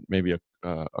in maybe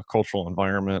a cultural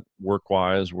environment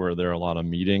work-wise where there are a lot of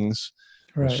meetings,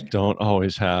 which right. don't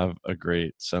always have a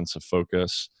great sense of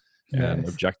focus and Yes.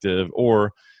 objective,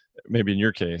 or maybe in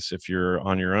your case, if you're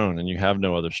on your own and you have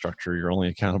no other structure, you're only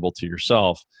accountable to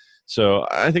yourself. So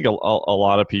I think a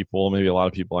lot of people, maybe a lot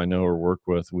of people I know or work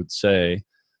with, would say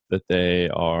that they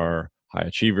are high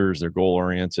achievers, they're goal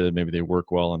oriented, maybe they work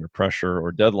well under pressure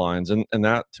or deadlines. And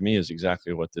that to me is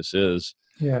exactly what this is.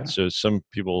 Yeah. So some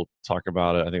people talk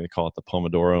about it. I think they call it the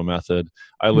Pomodoro method.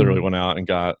 I literally Mm. went out and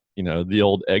got, the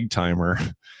old egg timer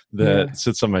that Yeah.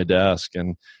 sits on my desk,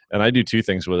 and I do two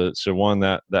things with it. So one,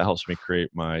 that helps me create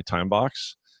my time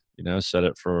box, set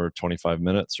it for 25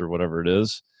 minutes or whatever it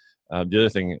is. The other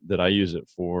thing that I use it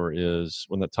for is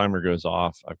when the timer goes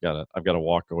off, I've got to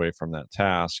walk away from that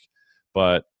task,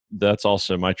 but that's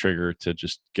also my trigger to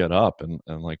just get up and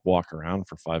like walk around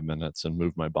for 5 minutes and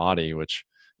move my body, which,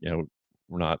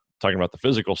 we're not talking about the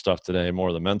physical stuff today,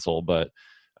 more the mental, but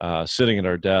sitting at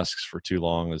our desks for too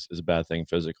long is a bad thing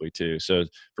physically too. So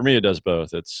for me, it does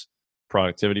both. It's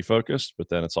productivity focused, but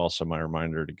then it's also my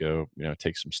reminder to go,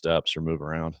 take some steps or move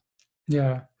around.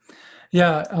 Yeah.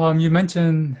 Yeah. You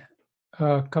mentioned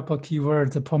a couple of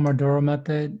keywords, the Pomodoro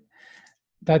method.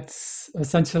 That's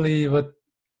essentially what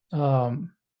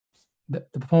um, the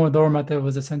Pomodoro method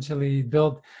was essentially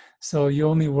built. So you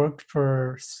only worked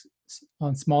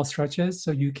on small stretches,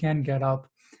 so you can get up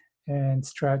and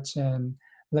stretch and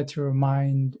let your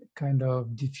mind kind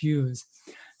of diffuse.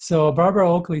 So Barbara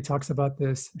Oakley talks about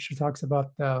this. She talks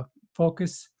about the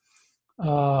focus,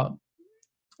 uh,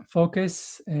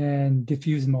 focus and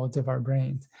diffuse modes of our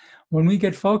brains. When we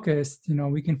get focused,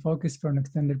 we can focus for an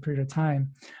extended period of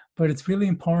time, but it's really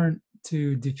important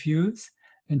to diffuse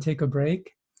and take a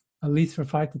break, at least for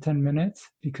 5 to 10 minutes,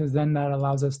 because then that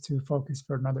allows us to focus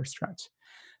for another stretch.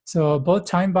 So both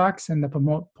time box and the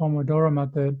Pomodoro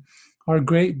method are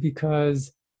great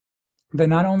because they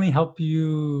not only help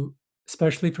you,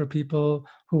 especially for people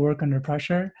who work under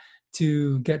pressure,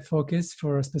 to get focused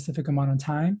for a specific amount of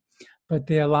time, but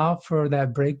they allow for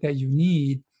that break that you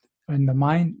need, and the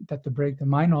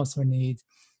mind also needs,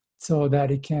 so that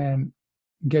it can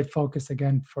get focused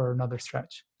again for another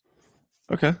stretch.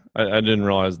 Okay, I didn't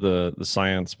realize the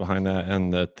science behind that,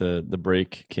 and that the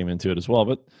break came into it as well.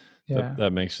 But Yeah.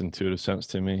 that makes intuitive sense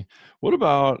to me. What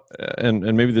about, and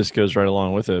maybe this goes right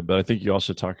along with it, but I think you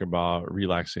also talk about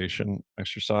relaxation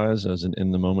exercise as an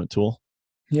in the moment tool.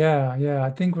 Yeah, yeah.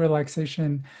 I think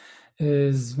relaxation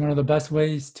is one of the best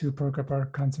ways to perk up our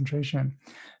concentration.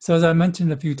 So as I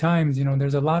mentioned a few times,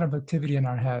 there's a lot of activity in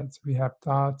our heads. We have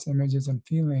thoughts, images, and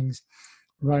feelings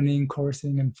running,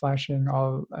 coursing, and flashing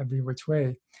all every which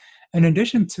way. In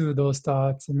addition to those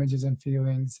thoughts, images, and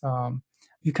feelings,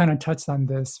 you kind of touched on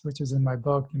this, which is in my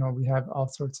book. We have all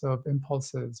sorts of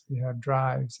impulses, we have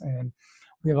drives, and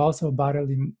we have also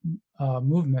bodily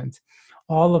movement,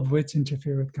 all of which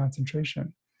interfere with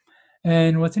concentration.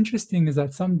 And what's interesting is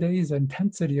that some days the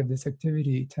intensity of this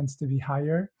activity tends to be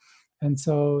higher. And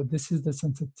so this is the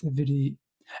sensitivity,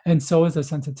 and so is the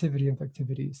sensitivity of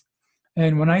activities.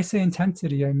 And when I say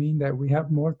intensity, I mean that we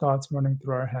have more thoughts running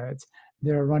through our heads.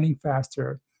 They're running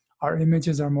faster. Our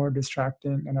images are more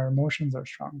distracting and our emotions are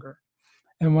stronger.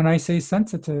 And when I say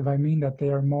sensitive, I mean that they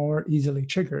are more easily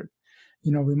triggered.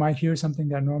 We might hear something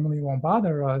that normally won't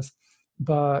bother us,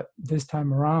 but this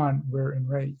time around, we're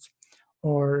enraged.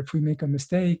 Or if we make a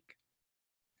mistake,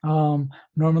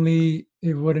 normally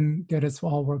it wouldn't get us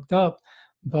all worked up,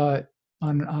 but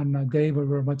on a day where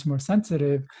we're much more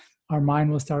sensitive, our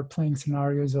mind will start playing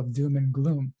scenarios of doom and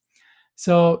gloom.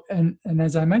 So, and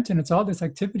as I mentioned, it's all this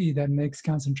activity that makes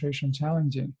concentration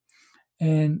challenging.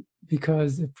 And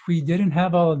because if we didn't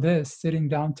have all of this, sitting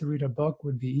down to read a book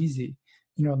would be easy.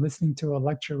 Listening to a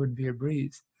lecture would be a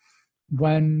breeze.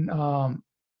 When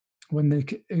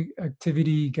the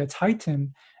activity gets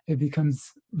heightened, it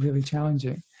becomes really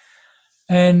challenging.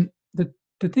 And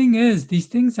the thing is, these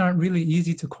things aren't really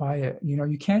easy to quiet.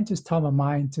 You can't just tell the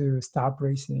mind to stop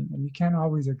racing, and you can't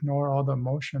always ignore all the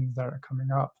emotions that are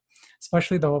coming up,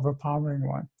 especially the overpowering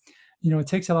one. It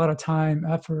takes a lot of time,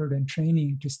 effort, and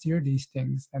training to steer these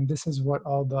things. And this is what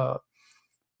all the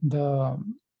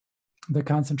the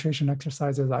concentration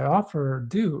exercises I offer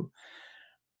do.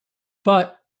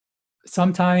 But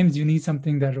sometimes you need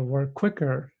something that'll work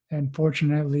quicker. And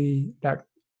fortunately, that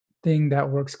thing that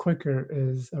works quicker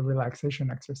is a relaxation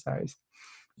exercise.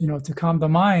 To calm the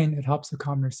mind, it helps to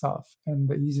calm yourself. And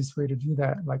the easiest way to do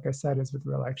that, like I said, is with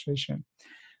relaxation.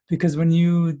 Because when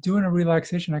you do a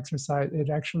relaxation exercise, it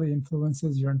actually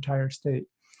influences your entire state.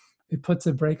 It puts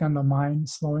a brake on the mind,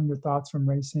 slowing your thoughts from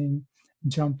racing,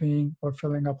 jumping, or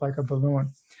filling up like a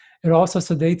balloon. It also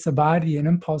sedates the body and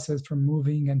impulses from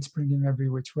moving and springing every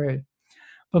which way.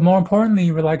 But more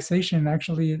importantly, relaxation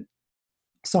actually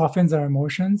softens our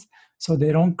emotions so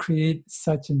they don't create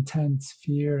such intense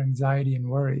fear, anxiety, and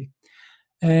worry.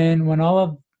 And when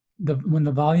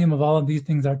the volume of all of these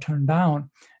things are turned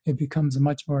down, it becomes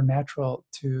much more natural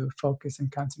to focus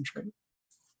and concentrate.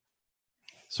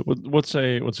 So what's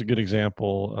a good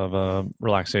example of a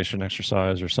relaxation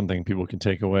exercise or something people can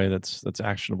take away that's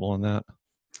actionable in that?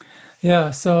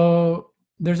 Yeah, so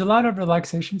there's a lot of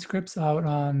relaxation scripts out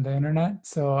on the internet.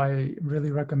 So I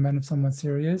really recommend, if someone's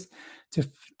serious,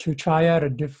 to try out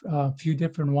few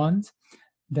different ones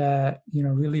that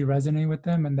really resonate with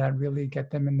them and that really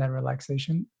get them in that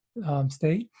relaxation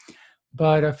state.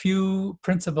 But a few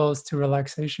principles to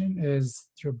relaxation is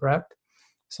your breath.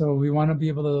 So we want to be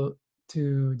able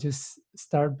to just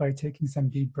start by taking some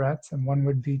deep breaths, and one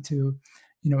would be to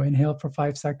inhale for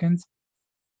 5 seconds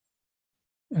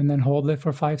and then hold it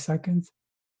for 5 seconds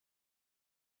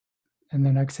and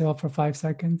then exhale for 5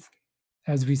 seconds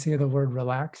as we say the word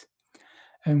relax.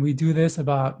 And we do this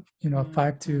about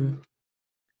 5 to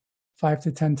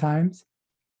 10 times,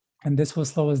 and this will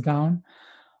slow us down.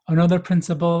 Another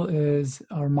principle is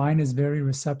our mind is very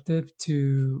receptive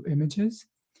to images.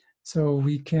 So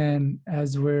we can,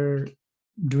 as we're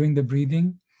doing the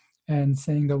breathing and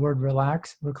saying the word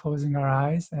relax, we're closing our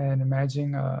eyes and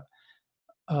imagining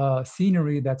a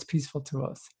scenery that's peaceful to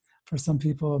us. For some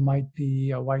people, it might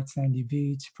be a white sandy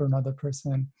beach. For another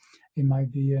person, it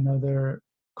might be another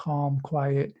calm,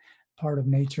 quiet part of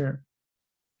nature.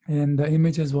 And the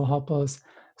images will help us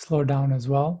slow down as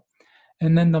well.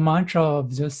 And then the mantra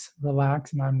of just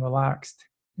relax and I'm relaxed,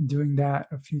 doing that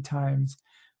a few times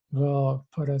will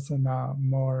put us in a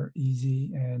more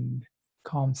easy and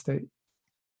calm state.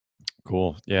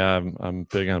 Cool. Yeah, I'm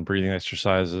big on breathing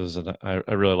exercises, and I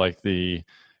really like the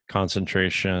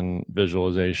concentration,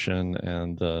 visualization,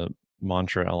 and the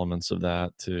mantra elements of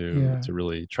that Yeah, to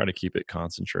really try to keep it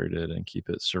concentrated and keep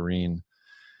it serene.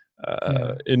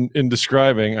 yeah. In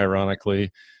describing,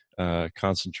 ironically,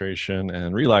 concentration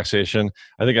and relaxation,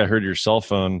 I think I heard your cell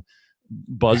phone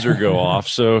buzzer go off.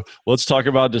 So let's talk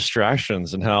about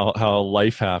distractions and how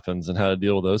life happens and how to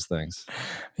deal with those things.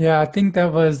 Yeah, I think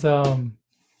that was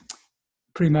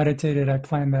premeditated. I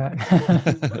planned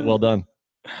that. Well done.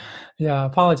 Yeah,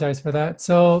 apologize for that.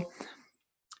 So,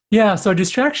 yeah, so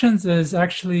distractions is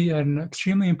actually an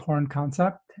extremely important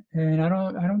concept, and I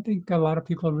don't think a lot of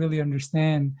people really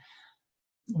understand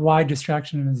why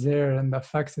distraction is there and the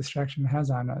effects distraction has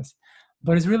on us.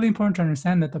 But it's really important to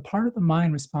understand that the part of the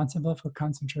mind responsible for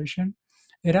concentration,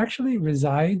 it actually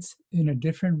resides in a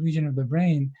different region of the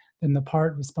brain than the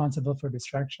part responsible for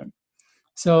distraction.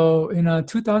 So, in a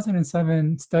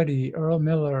 2007 study, Earl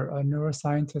Miller, a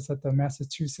neuroscientist at the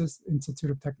Massachusetts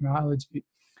Institute of Technology,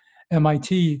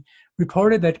 MIT,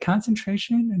 reported that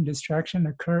concentration and distraction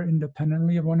occur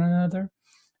independently of one another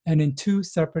and in two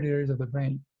separate areas of the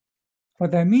brain.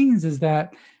 What that means is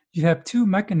that you have two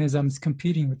mechanisms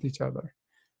competing with each other.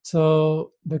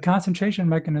 So, the concentration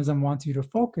mechanism wants you to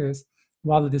focus,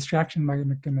 while the distraction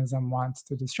mechanism wants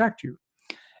to distract you.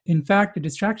 In fact, the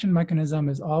distraction mechanism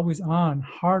is always on,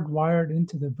 hardwired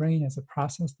into the brain as a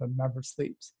process that never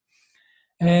sleeps.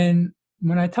 And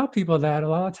when I tell people that, a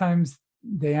lot of times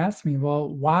they ask me, well,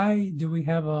 why do we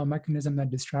have a mechanism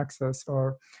that distracts us?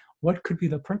 Or what could be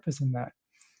the purpose in that?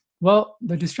 Well,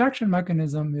 the distraction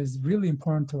mechanism is really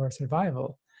important to our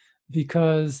survival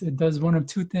because it does one of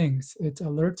two things. It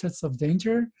alerts us of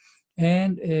danger,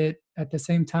 and at the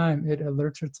same time, it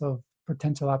alerts us of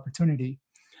potential opportunity.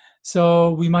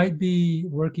 So we might be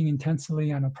working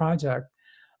intensely on a project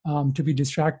to be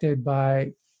distracted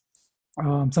by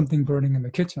something burning in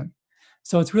the kitchen.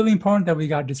 So it's really important that we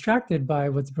got distracted by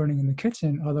what's burning in the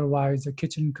kitchen. Otherwise, the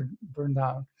kitchen could burn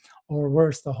down, or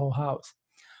worse, the whole house.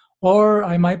 Or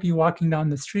I might be walking down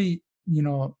the street,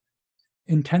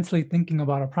 intensely thinking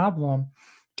about a problem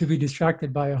to be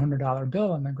distracted by $100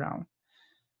 bill on the ground.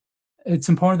 It's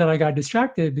important that I got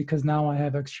distracted because now I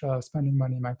have extra spending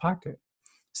money in my pocket.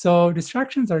 So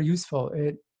distractions are useful.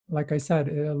 Like I said,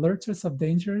 it alerts us of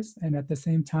dangers, and at the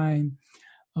same time,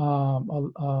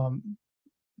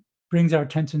 brings our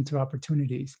attention to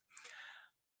opportunities.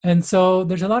 And so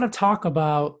there's a lot of talk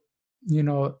about,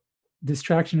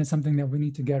 distraction is something that we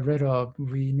need to get rid of.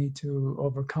 We need to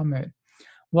overcome it.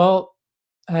 Well,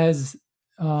 as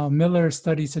Miller's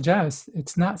study suggests,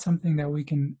 it's not something that we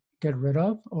can get rid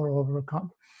of or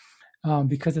overcome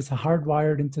because it's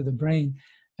hardwired into the brain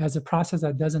as a process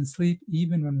that doesn't sleep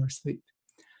even when we're asleep.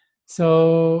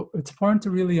 So it's important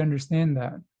to really understand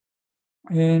that.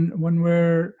 And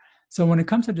when it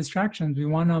comes to distractions, we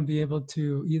want to be able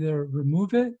to either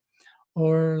remove it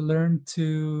or learn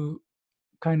to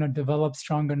kind of develop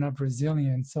strong enough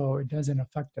resilience so it doesn't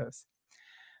affect us.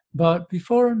 But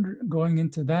before going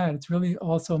into that, it's really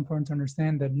also important to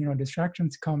understand that,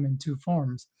 distractions come in two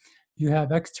forms. You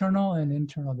have external and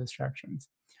internal distractions.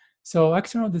 So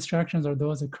external distractions are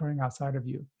those occurring outside of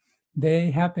you.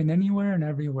 They happen anywhere and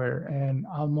everywhere, and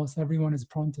almost everyone is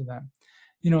prone to them.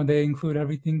 They include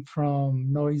everything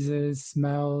from noises,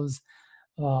 smells,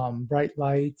 bright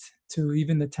lights, to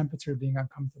even the temperature being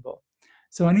uncomfortable.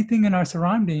 So anything in our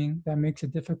surrounding that makes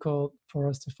it difficult for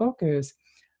us to focus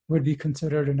would be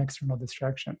considered an external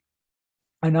distraction.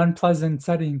 An unpleasant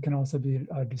setting can also be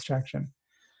a distraction.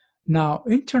 Now,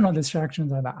 internal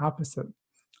distractions are the opposite.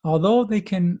 Although they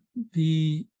can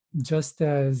be just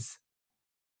as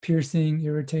piercing,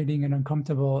 irritating, and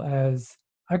uncomfortable as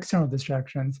external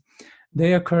distractions,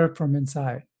 they occur from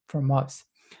inside, from us.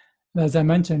 As I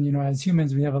mentioned, as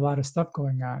humans, we have a lot of stuff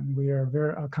going on. We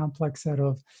are a complex set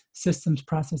of systems,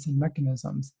 processing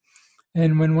mechanisms.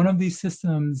 And when one of these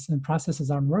systems and processes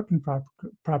aren't working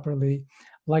properly,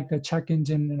 like the check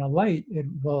engine in a light, it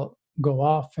will go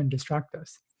off and distract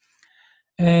us.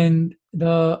 And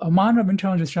the amount of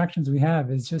internal distractions we have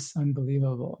is just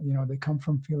unbelievable. They come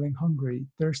from feeling hungry,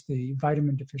 thirsty,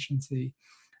 vitamin deficiency,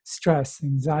 stress,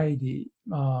 anxiety,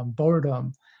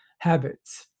 boredom,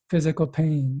 habits, physical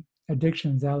pain,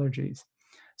 addictions, allergies.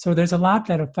 So there's a lot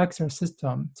that affects our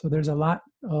system. So there's a lot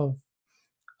of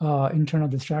internal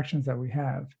distractions that we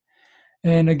have.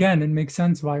 And again, it makes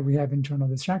sense why we have internal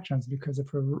distractions, because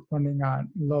if we're running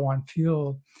low on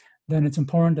fuel, then it's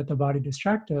important that the body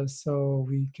distract us so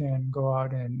we can go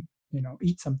out and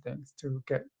eat some things to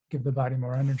give the body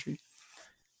more energy.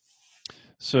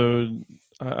 So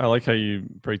I like how you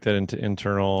break that into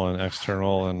internal and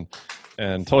external,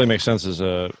 and totally makes sense as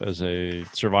a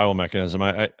survival mechanism.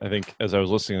 I think as I was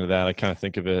listening to that, I kind of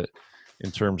think of it in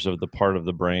terms of the part of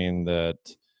the brain that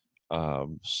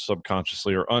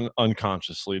subconsciously or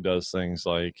unconsciously does things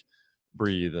like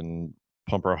breathe and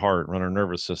pump our heart, run our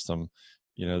nervous system.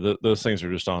 Those things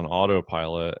are just on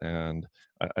autopilot, and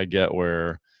I get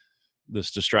where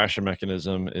this distraction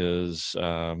mechanism is.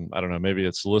 I don't know, maybe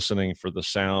it's listening for the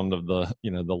sound of the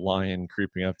lion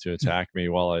creeping up to attack me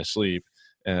while I sleep.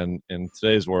 And in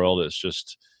today's world, it's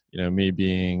just me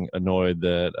being annoyed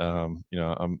that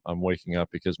I'm waking up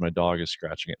because my dog is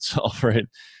scratching itself, right?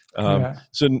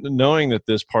 So knowing that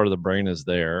this part of the brain is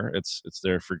there, it's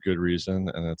there for good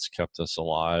reason, and it's kept us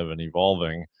alive and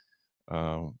evolving.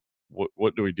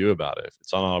 What do we do about it? If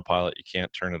it's on autopilot, you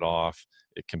can't turn it off.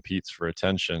 It competes for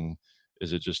attention.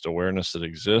 Is it just awareness that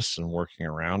exists and working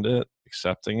around it,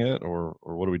 accepting it, or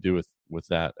what do we do with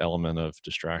that element of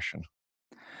distraction?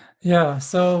 Yeah.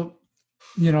 So,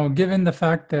 given the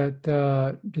fact that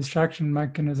the distraction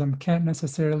mechanism can't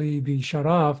necessarily be shut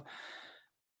off,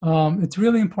 it's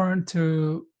really important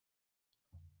to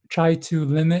try to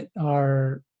limit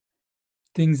our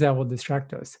things that will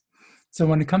distract us.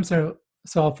 So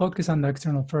I'll focus on the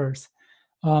external first.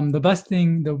 The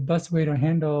best way to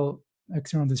handle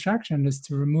external distraction is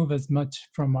to remove as much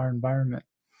from our environment.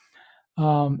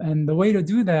 And the way to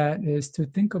do that is to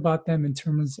think about them in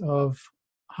terms of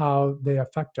how they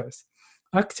affect us.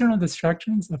 External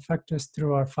distractions affect us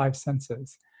through our five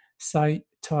senses: sight,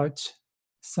 touch,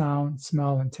 sound,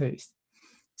 smell, and taste.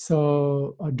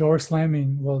 So a door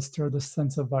slamming will stir the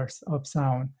sense of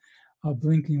sound. A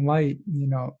blinking light,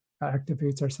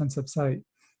 activates our sense of sight,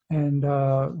 and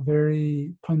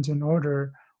very pungent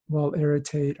odor will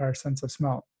irritate our sense of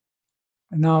smell.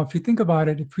 Now, if you think about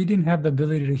it, if we didn't have the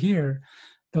ability to hear,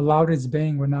 the loudest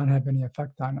bang would not have any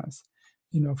effect on us.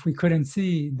 If we couldn't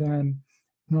see, then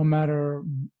no matter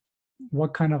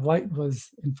what kind of light was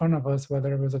in front of us,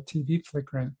 whether it was a TV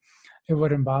flickering, it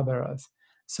wouldn't bother us.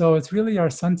 So it's really our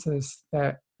senses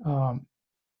that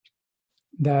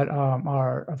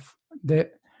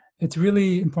it's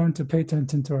really important to pay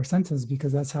attention to our senses,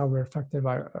 because that's how we're affected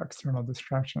by external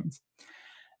distractions.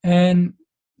 And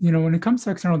when it comes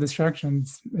to external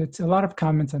distractions, it's a lot of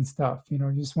common sense stuff. You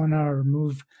just want to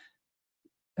remove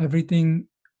everything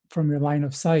from your line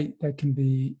of sight that can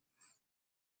be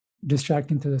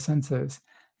distracting to the senses.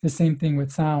 The same thing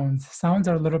with sounds. Sounds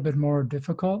are a little bit more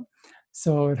difficult,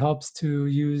 so it helps to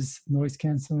use noise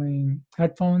canceling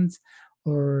headphones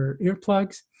or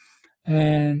earplugs.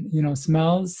 And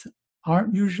smells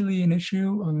aren't usually an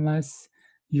issue unless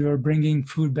you're bringing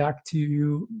food back to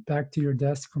your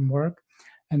desk from work,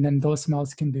 and then those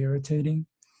smells can be irritating.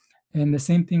 And the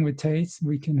same thing with taste.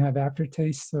 We can have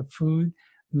aftertastes of food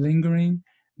lingering,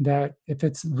 that if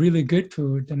it's really good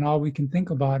food, then all we can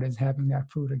think about is having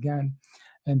that food again.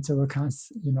 And so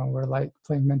we're like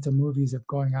playing mental movies of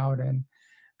going out and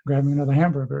grabbing another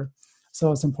hamburger.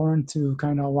 So it's important to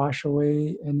kind of wash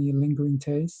away any lingering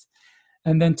taste.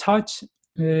 And then touch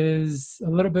is a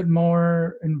little bit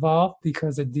more involved,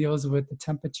 because it deals with the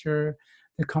temperature,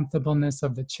 the comfortableness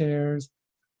of the chairs,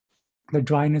 the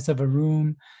dryness of a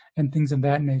room, and things of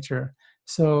that nature.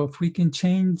 So if we can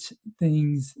change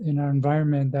things in our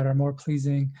environment that are more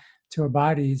pleasing to our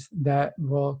bodies, that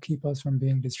will keep us from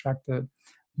being distracted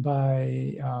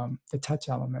by the touch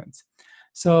elements.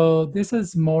 So this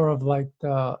is more of like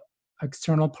the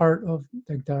external part of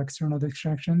the external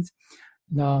distractions.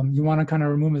 You want to kind of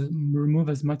remove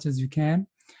as much as you can.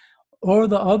 Or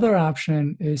the other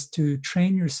option is to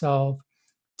train yourself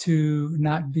to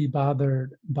not be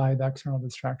bothered by the external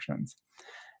distractions.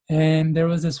 And there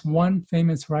was this one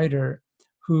famous writer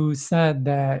who said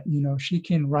that, she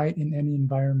can write in any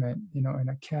environment, in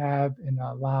a cab, in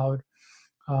a loud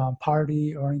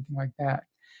party, or anything like that.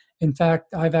 In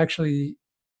fact, I've actually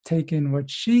taken what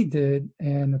she did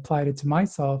and applied it to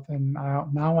myself, and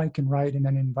now I can write in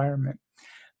an environment,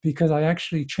 because I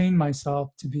actually trained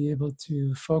myself to be able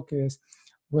to focus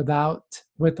with all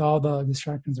the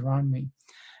distractions around me.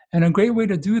 And a great way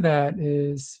to do that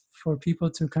is for people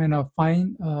to kind of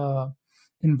find an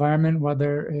environment,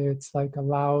 whether it's like a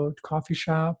loud coffee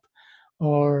shop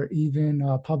or even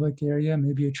a public area,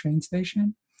 maybe a train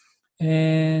station,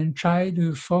 and try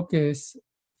to focus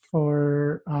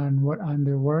on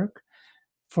their work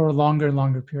for longer and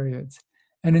longer periods.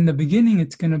 And in the beginning,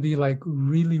 it's going to be like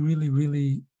really, really,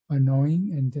 really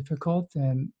annoying and difficult,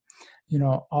 and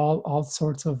all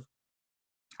sorts of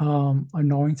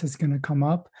annoyance is going to come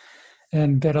up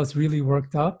and get us really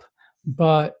worked up.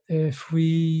 But if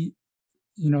we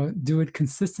do it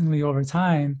consistently over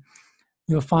time,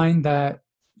 you'll find that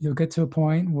you'll get to a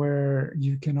point where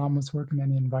you can almost work in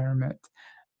any environment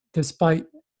despite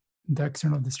the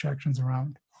external distractions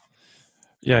around.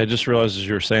 Yeah, I just realized as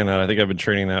you were saying that, I think I've been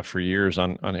training that for years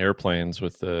on airplanes,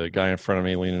 with the guy in front of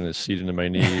me leaning his seat into my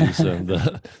knees, and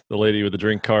the lady with the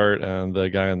drink cart, and the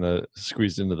guy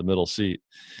squeezed into the middle seat.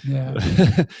 Yeah.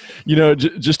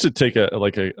 Just to take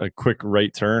a quick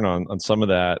right turn on some of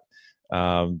that,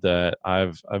 that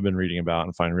I've been reading about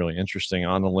and find really interesting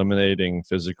on eliminating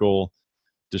physical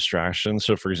distractions.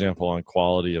 So, for example, on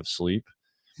quality of sleep.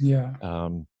 Yeah.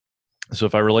 So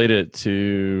if I relate it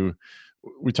to,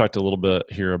 we talked a little bit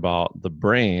here about the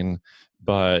brain,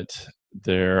 but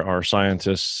there are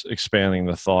scientists expanding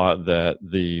the thought that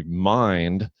the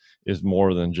mind is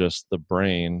more than just the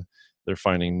brain. They're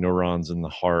finding neurons in the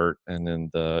heart and in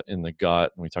the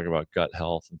gut, and we talk about gut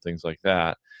health and things like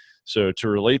that. So to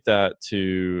relate that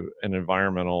to an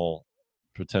environmental,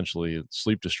 potentially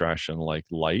sleep distraction like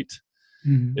light,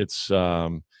 Mhm. it's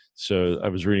so I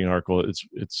was reading an article.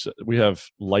 It's we have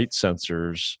light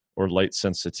sensors or light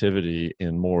sensitivity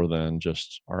in more than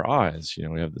just our eyes.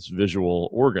 We have this visual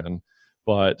organ,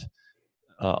 but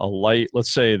a light.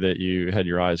 Let's say that you had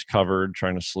your eyes covered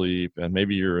trying to sleep, and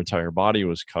maybe your entire body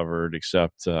was covered,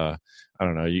 except I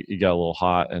don't know, you got a little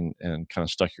hot and kind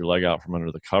of stuck your leg out from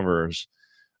under the covers.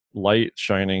 light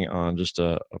shining on just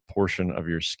a portion of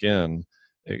your skin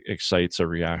excites a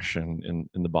reaction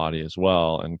in the body as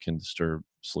well and can disturb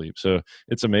sleep. So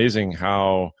it's amazing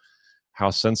how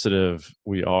sensitive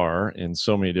we are in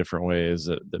so many different ways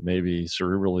that maybe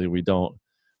cerebrally we don't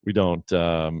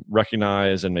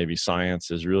recognize, and maybe science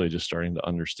is really just starting to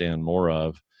understand more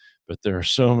of. But there are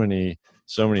so many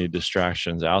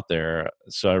distractions out there.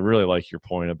 So I really like your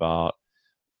point about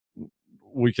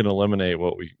we can eliminate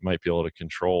what we might be able to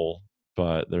control,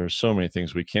 but there are so many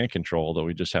things we can't control that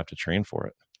we just have to train for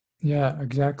it. Yeah,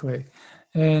 exactly.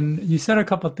 And you said a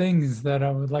couple things that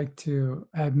I would like to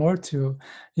add more to.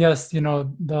 Yes,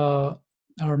 the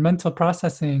our mental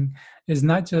processing is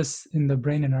not just in the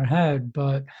brain in our head,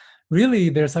 but really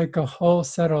there's like a whole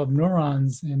set of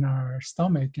neurons in our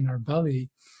stomach, in our belly,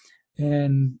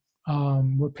 and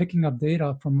we're picking up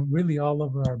data from really all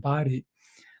over our body.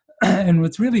 And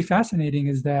what's really fascinating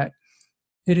is that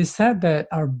it is said that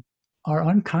our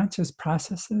unconscious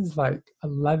processes like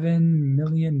 11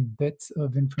 million bits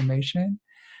of information,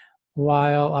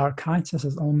 while our conscious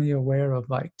is only aware of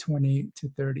like 20 to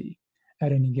 30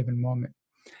 at any given moment.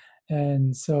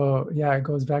 And so, yeah, it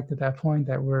goes back to that point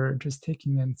that we're just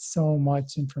taking in so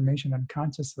much information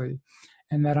unconsciously,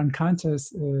 and that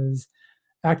unconscious is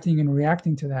acting and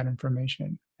reacting to that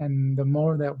information. And the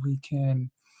more that we can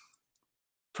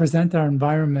present our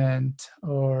environment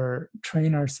or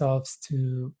train ourselves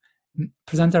to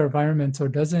present our environment so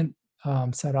it doesn't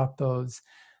set off those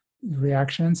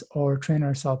reactions, or train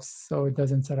ourselves so it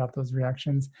doesn't set off those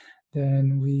reactions,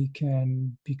 then we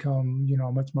can become,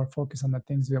 much more focused on the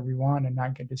things that we want and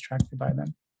not get distracted by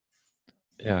them.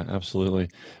 Yeah, absolutely.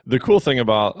 The cool thing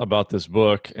about this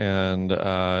book, and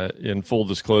in full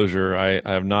disclosure, I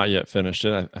have not yet finished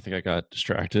it. I think I got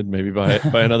distracted maybe by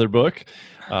another book,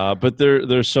 but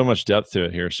there's so much depth to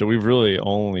it here. So we've really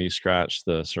only scratched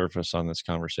the surface on this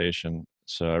conversation.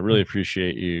 So I really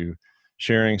appreciate you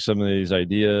sharing some of these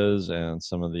ideas and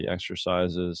some of the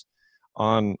exercises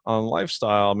on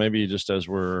lifestyle. Maybe just as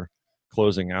we're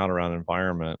closing out around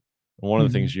environment. One of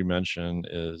the Mhm. things you mentioned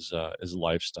is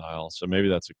lifestyle. So maybe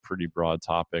that's a pretty broad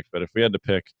topic. But if we had to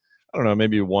pick, I don't know,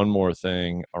 maybe one more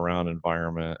thing around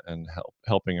environment and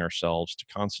helping ourselves to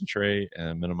concentrate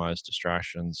and minimize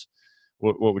distractions,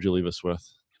 what would you leave us with?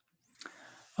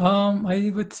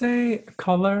 I would say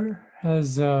color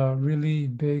has a really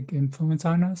big influence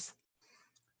on us.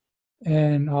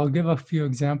 And I'll give a few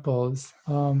examples.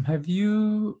 If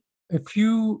you,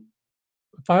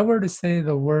 if I were to say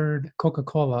the word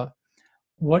Coca-Cola,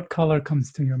 what color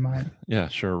comes to your mind? Yeah,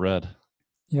 sure. Red.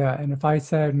 Yeah, and if I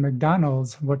said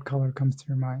McDonald's, what color comes to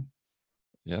your mind?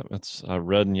 Yeah, that's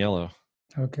red and yellow.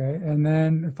 Okay, and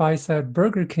then if I said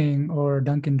Burger King or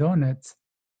Dunkin' Donuts,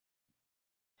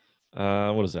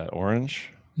 What is that?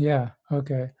 Orange? yeah,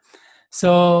 okay.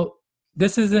 So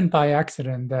this isn't by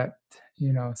accident that,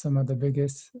 some of the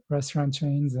biggest restaurant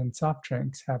chains and soft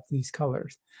drinks have these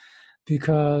colors,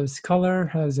 because color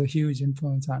has a huge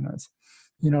influence on us.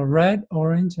 Red,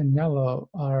 orange, and yellow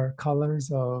are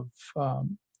colors of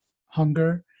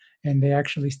hunger, and they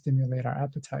actually stimulate our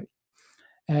appetite.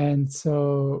 And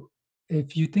so,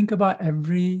 if you think about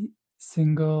every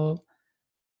single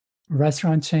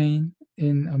restaurant chain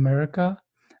in America,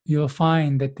 you'll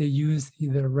find that they use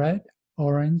either red,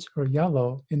 orange, or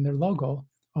yellow in their logo,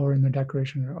 or in their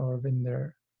decoration, or in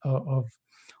their of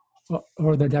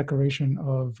or the decoration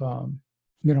of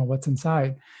what's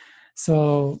inside.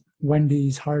 So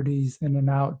Wendy's, Hardee's,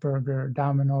 In-N-Out Burger,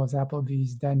 Domino's,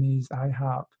 Applebee's, Denny's,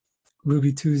 IHOP,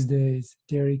 Ruby Tuesdays,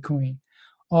 Dairy Queen,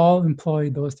 all employ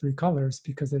those three colors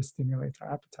because they stimulate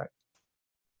our appetite.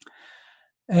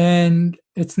 And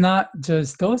it's not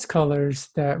just those colors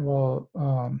that will,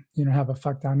 have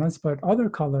effect on us, but other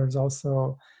colors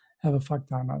also have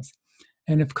effect on us.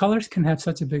 And if colors can have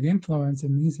such a big influence, it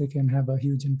means they can have a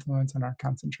huge influence on our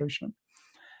concentration.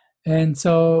 And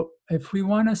so, if we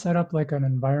want to set up like an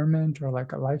environment or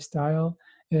like a lifestyle,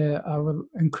 I would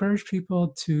encourage people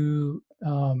to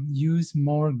use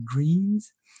more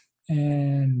greens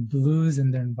and blues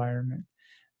in their environment.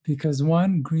 Because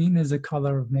one, green is a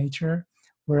color of nature.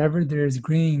 Wherever there's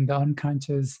green, the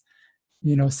unconscious,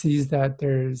 sees that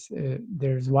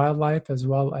there's wildlife as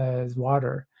well as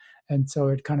water, and so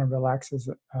it kind of relaxes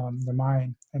the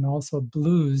mind. And also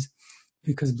blues,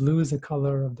 because blue is the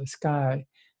color of the sky,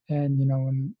 and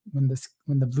when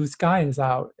the blue sky is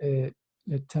out, it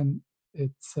tend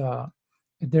it's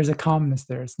there's a calmness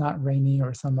there. It's not rainy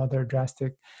or some other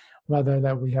drastic weather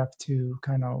that we have to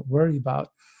kind of worry about.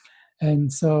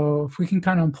 And so if we can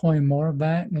kind of employ more of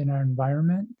that in our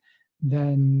environment,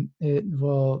 then it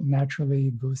will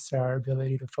naturally boost our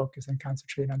ability to focus and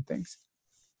concentrate on things.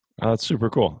 Oh, that's super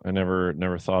cool. I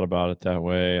never thought about it that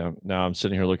way. Now I'm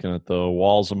sitting here looking at the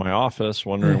walls of my office,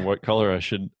 wondering what color I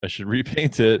should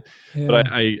repaint it. But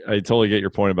Yeah, I totally get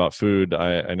your point about food.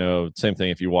 I know same thing.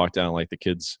 If you walk down like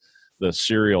the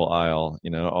cereal aisle,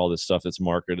 all this stuff that's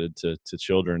marketed to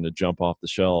children to jump off the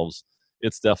shelves,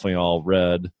 it's definitely all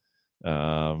red,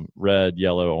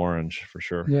 yellow, orange for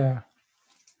sure. yeah,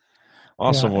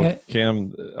 Awesome. yeah, Well,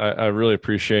 Cam, I really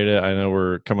appreciate it. I know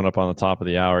we're coming up on the top of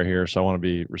the hour here, so I want to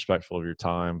be respectful of your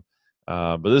time.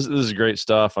 But this is great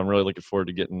stuff. I'm really looking forward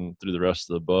to getting through the rest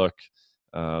of the book.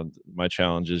 My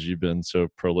challenge is you've been so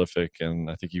prolific, and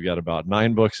I think you've got about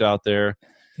 9 books out there.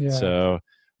 yeah, So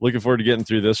looking forward to getting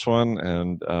through this one,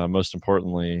 and most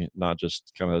importantly, not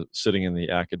just kind of sitting in the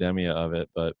academia of it,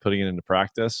 but putting it into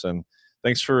practice. And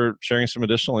thanks for sharing some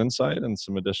additional insight and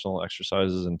some additional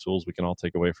exercises and tools we can all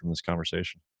take away from this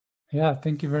conversation. yeah.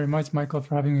 Thank you very much, Michael,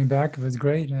 for having me back. It was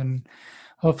great, and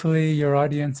hopefully your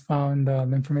audience found the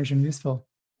information useful.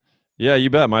 Yeah,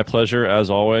 you bet. My pleasure as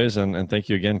always. And thank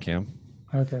you again, Cam.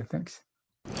 Okay, thanks.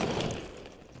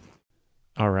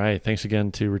 All right. Thanks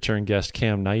again to return guest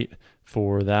Cam Knight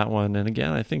for that one. And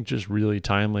again, I think just really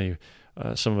timely.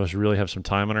 Some of us really have some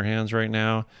time on our hands right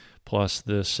now. Plus,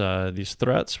 these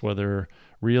threats, whether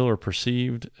real or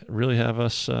perceived, really have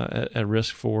us at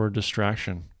risk for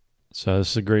distraction. So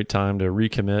this is a great time to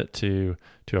recommit to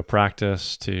a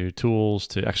practice, to tools,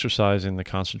 to exercising the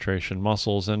concentration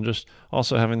muscles, and just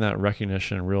also having that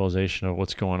recognition and realization of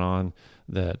what's going on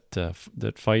that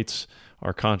fights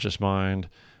our conscious mind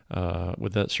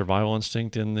with that survival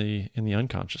instinct in the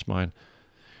unconscious mind.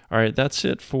 All right, that's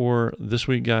it for this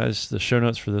week, guys. The show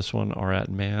notes for this one are at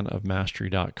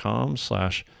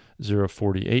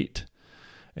manofmastery.com/048.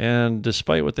 And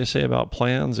despite what they say about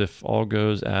plans, if all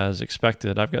goes as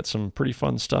expected, I've got some pretty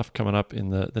fun stuff coming up in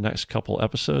the next couple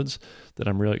episodes that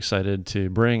I'm really excited to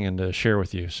bring and to share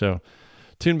with you. So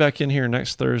tune back in here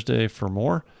next Thursday for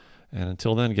more. And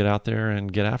until then, get out there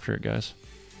and get after it, guys.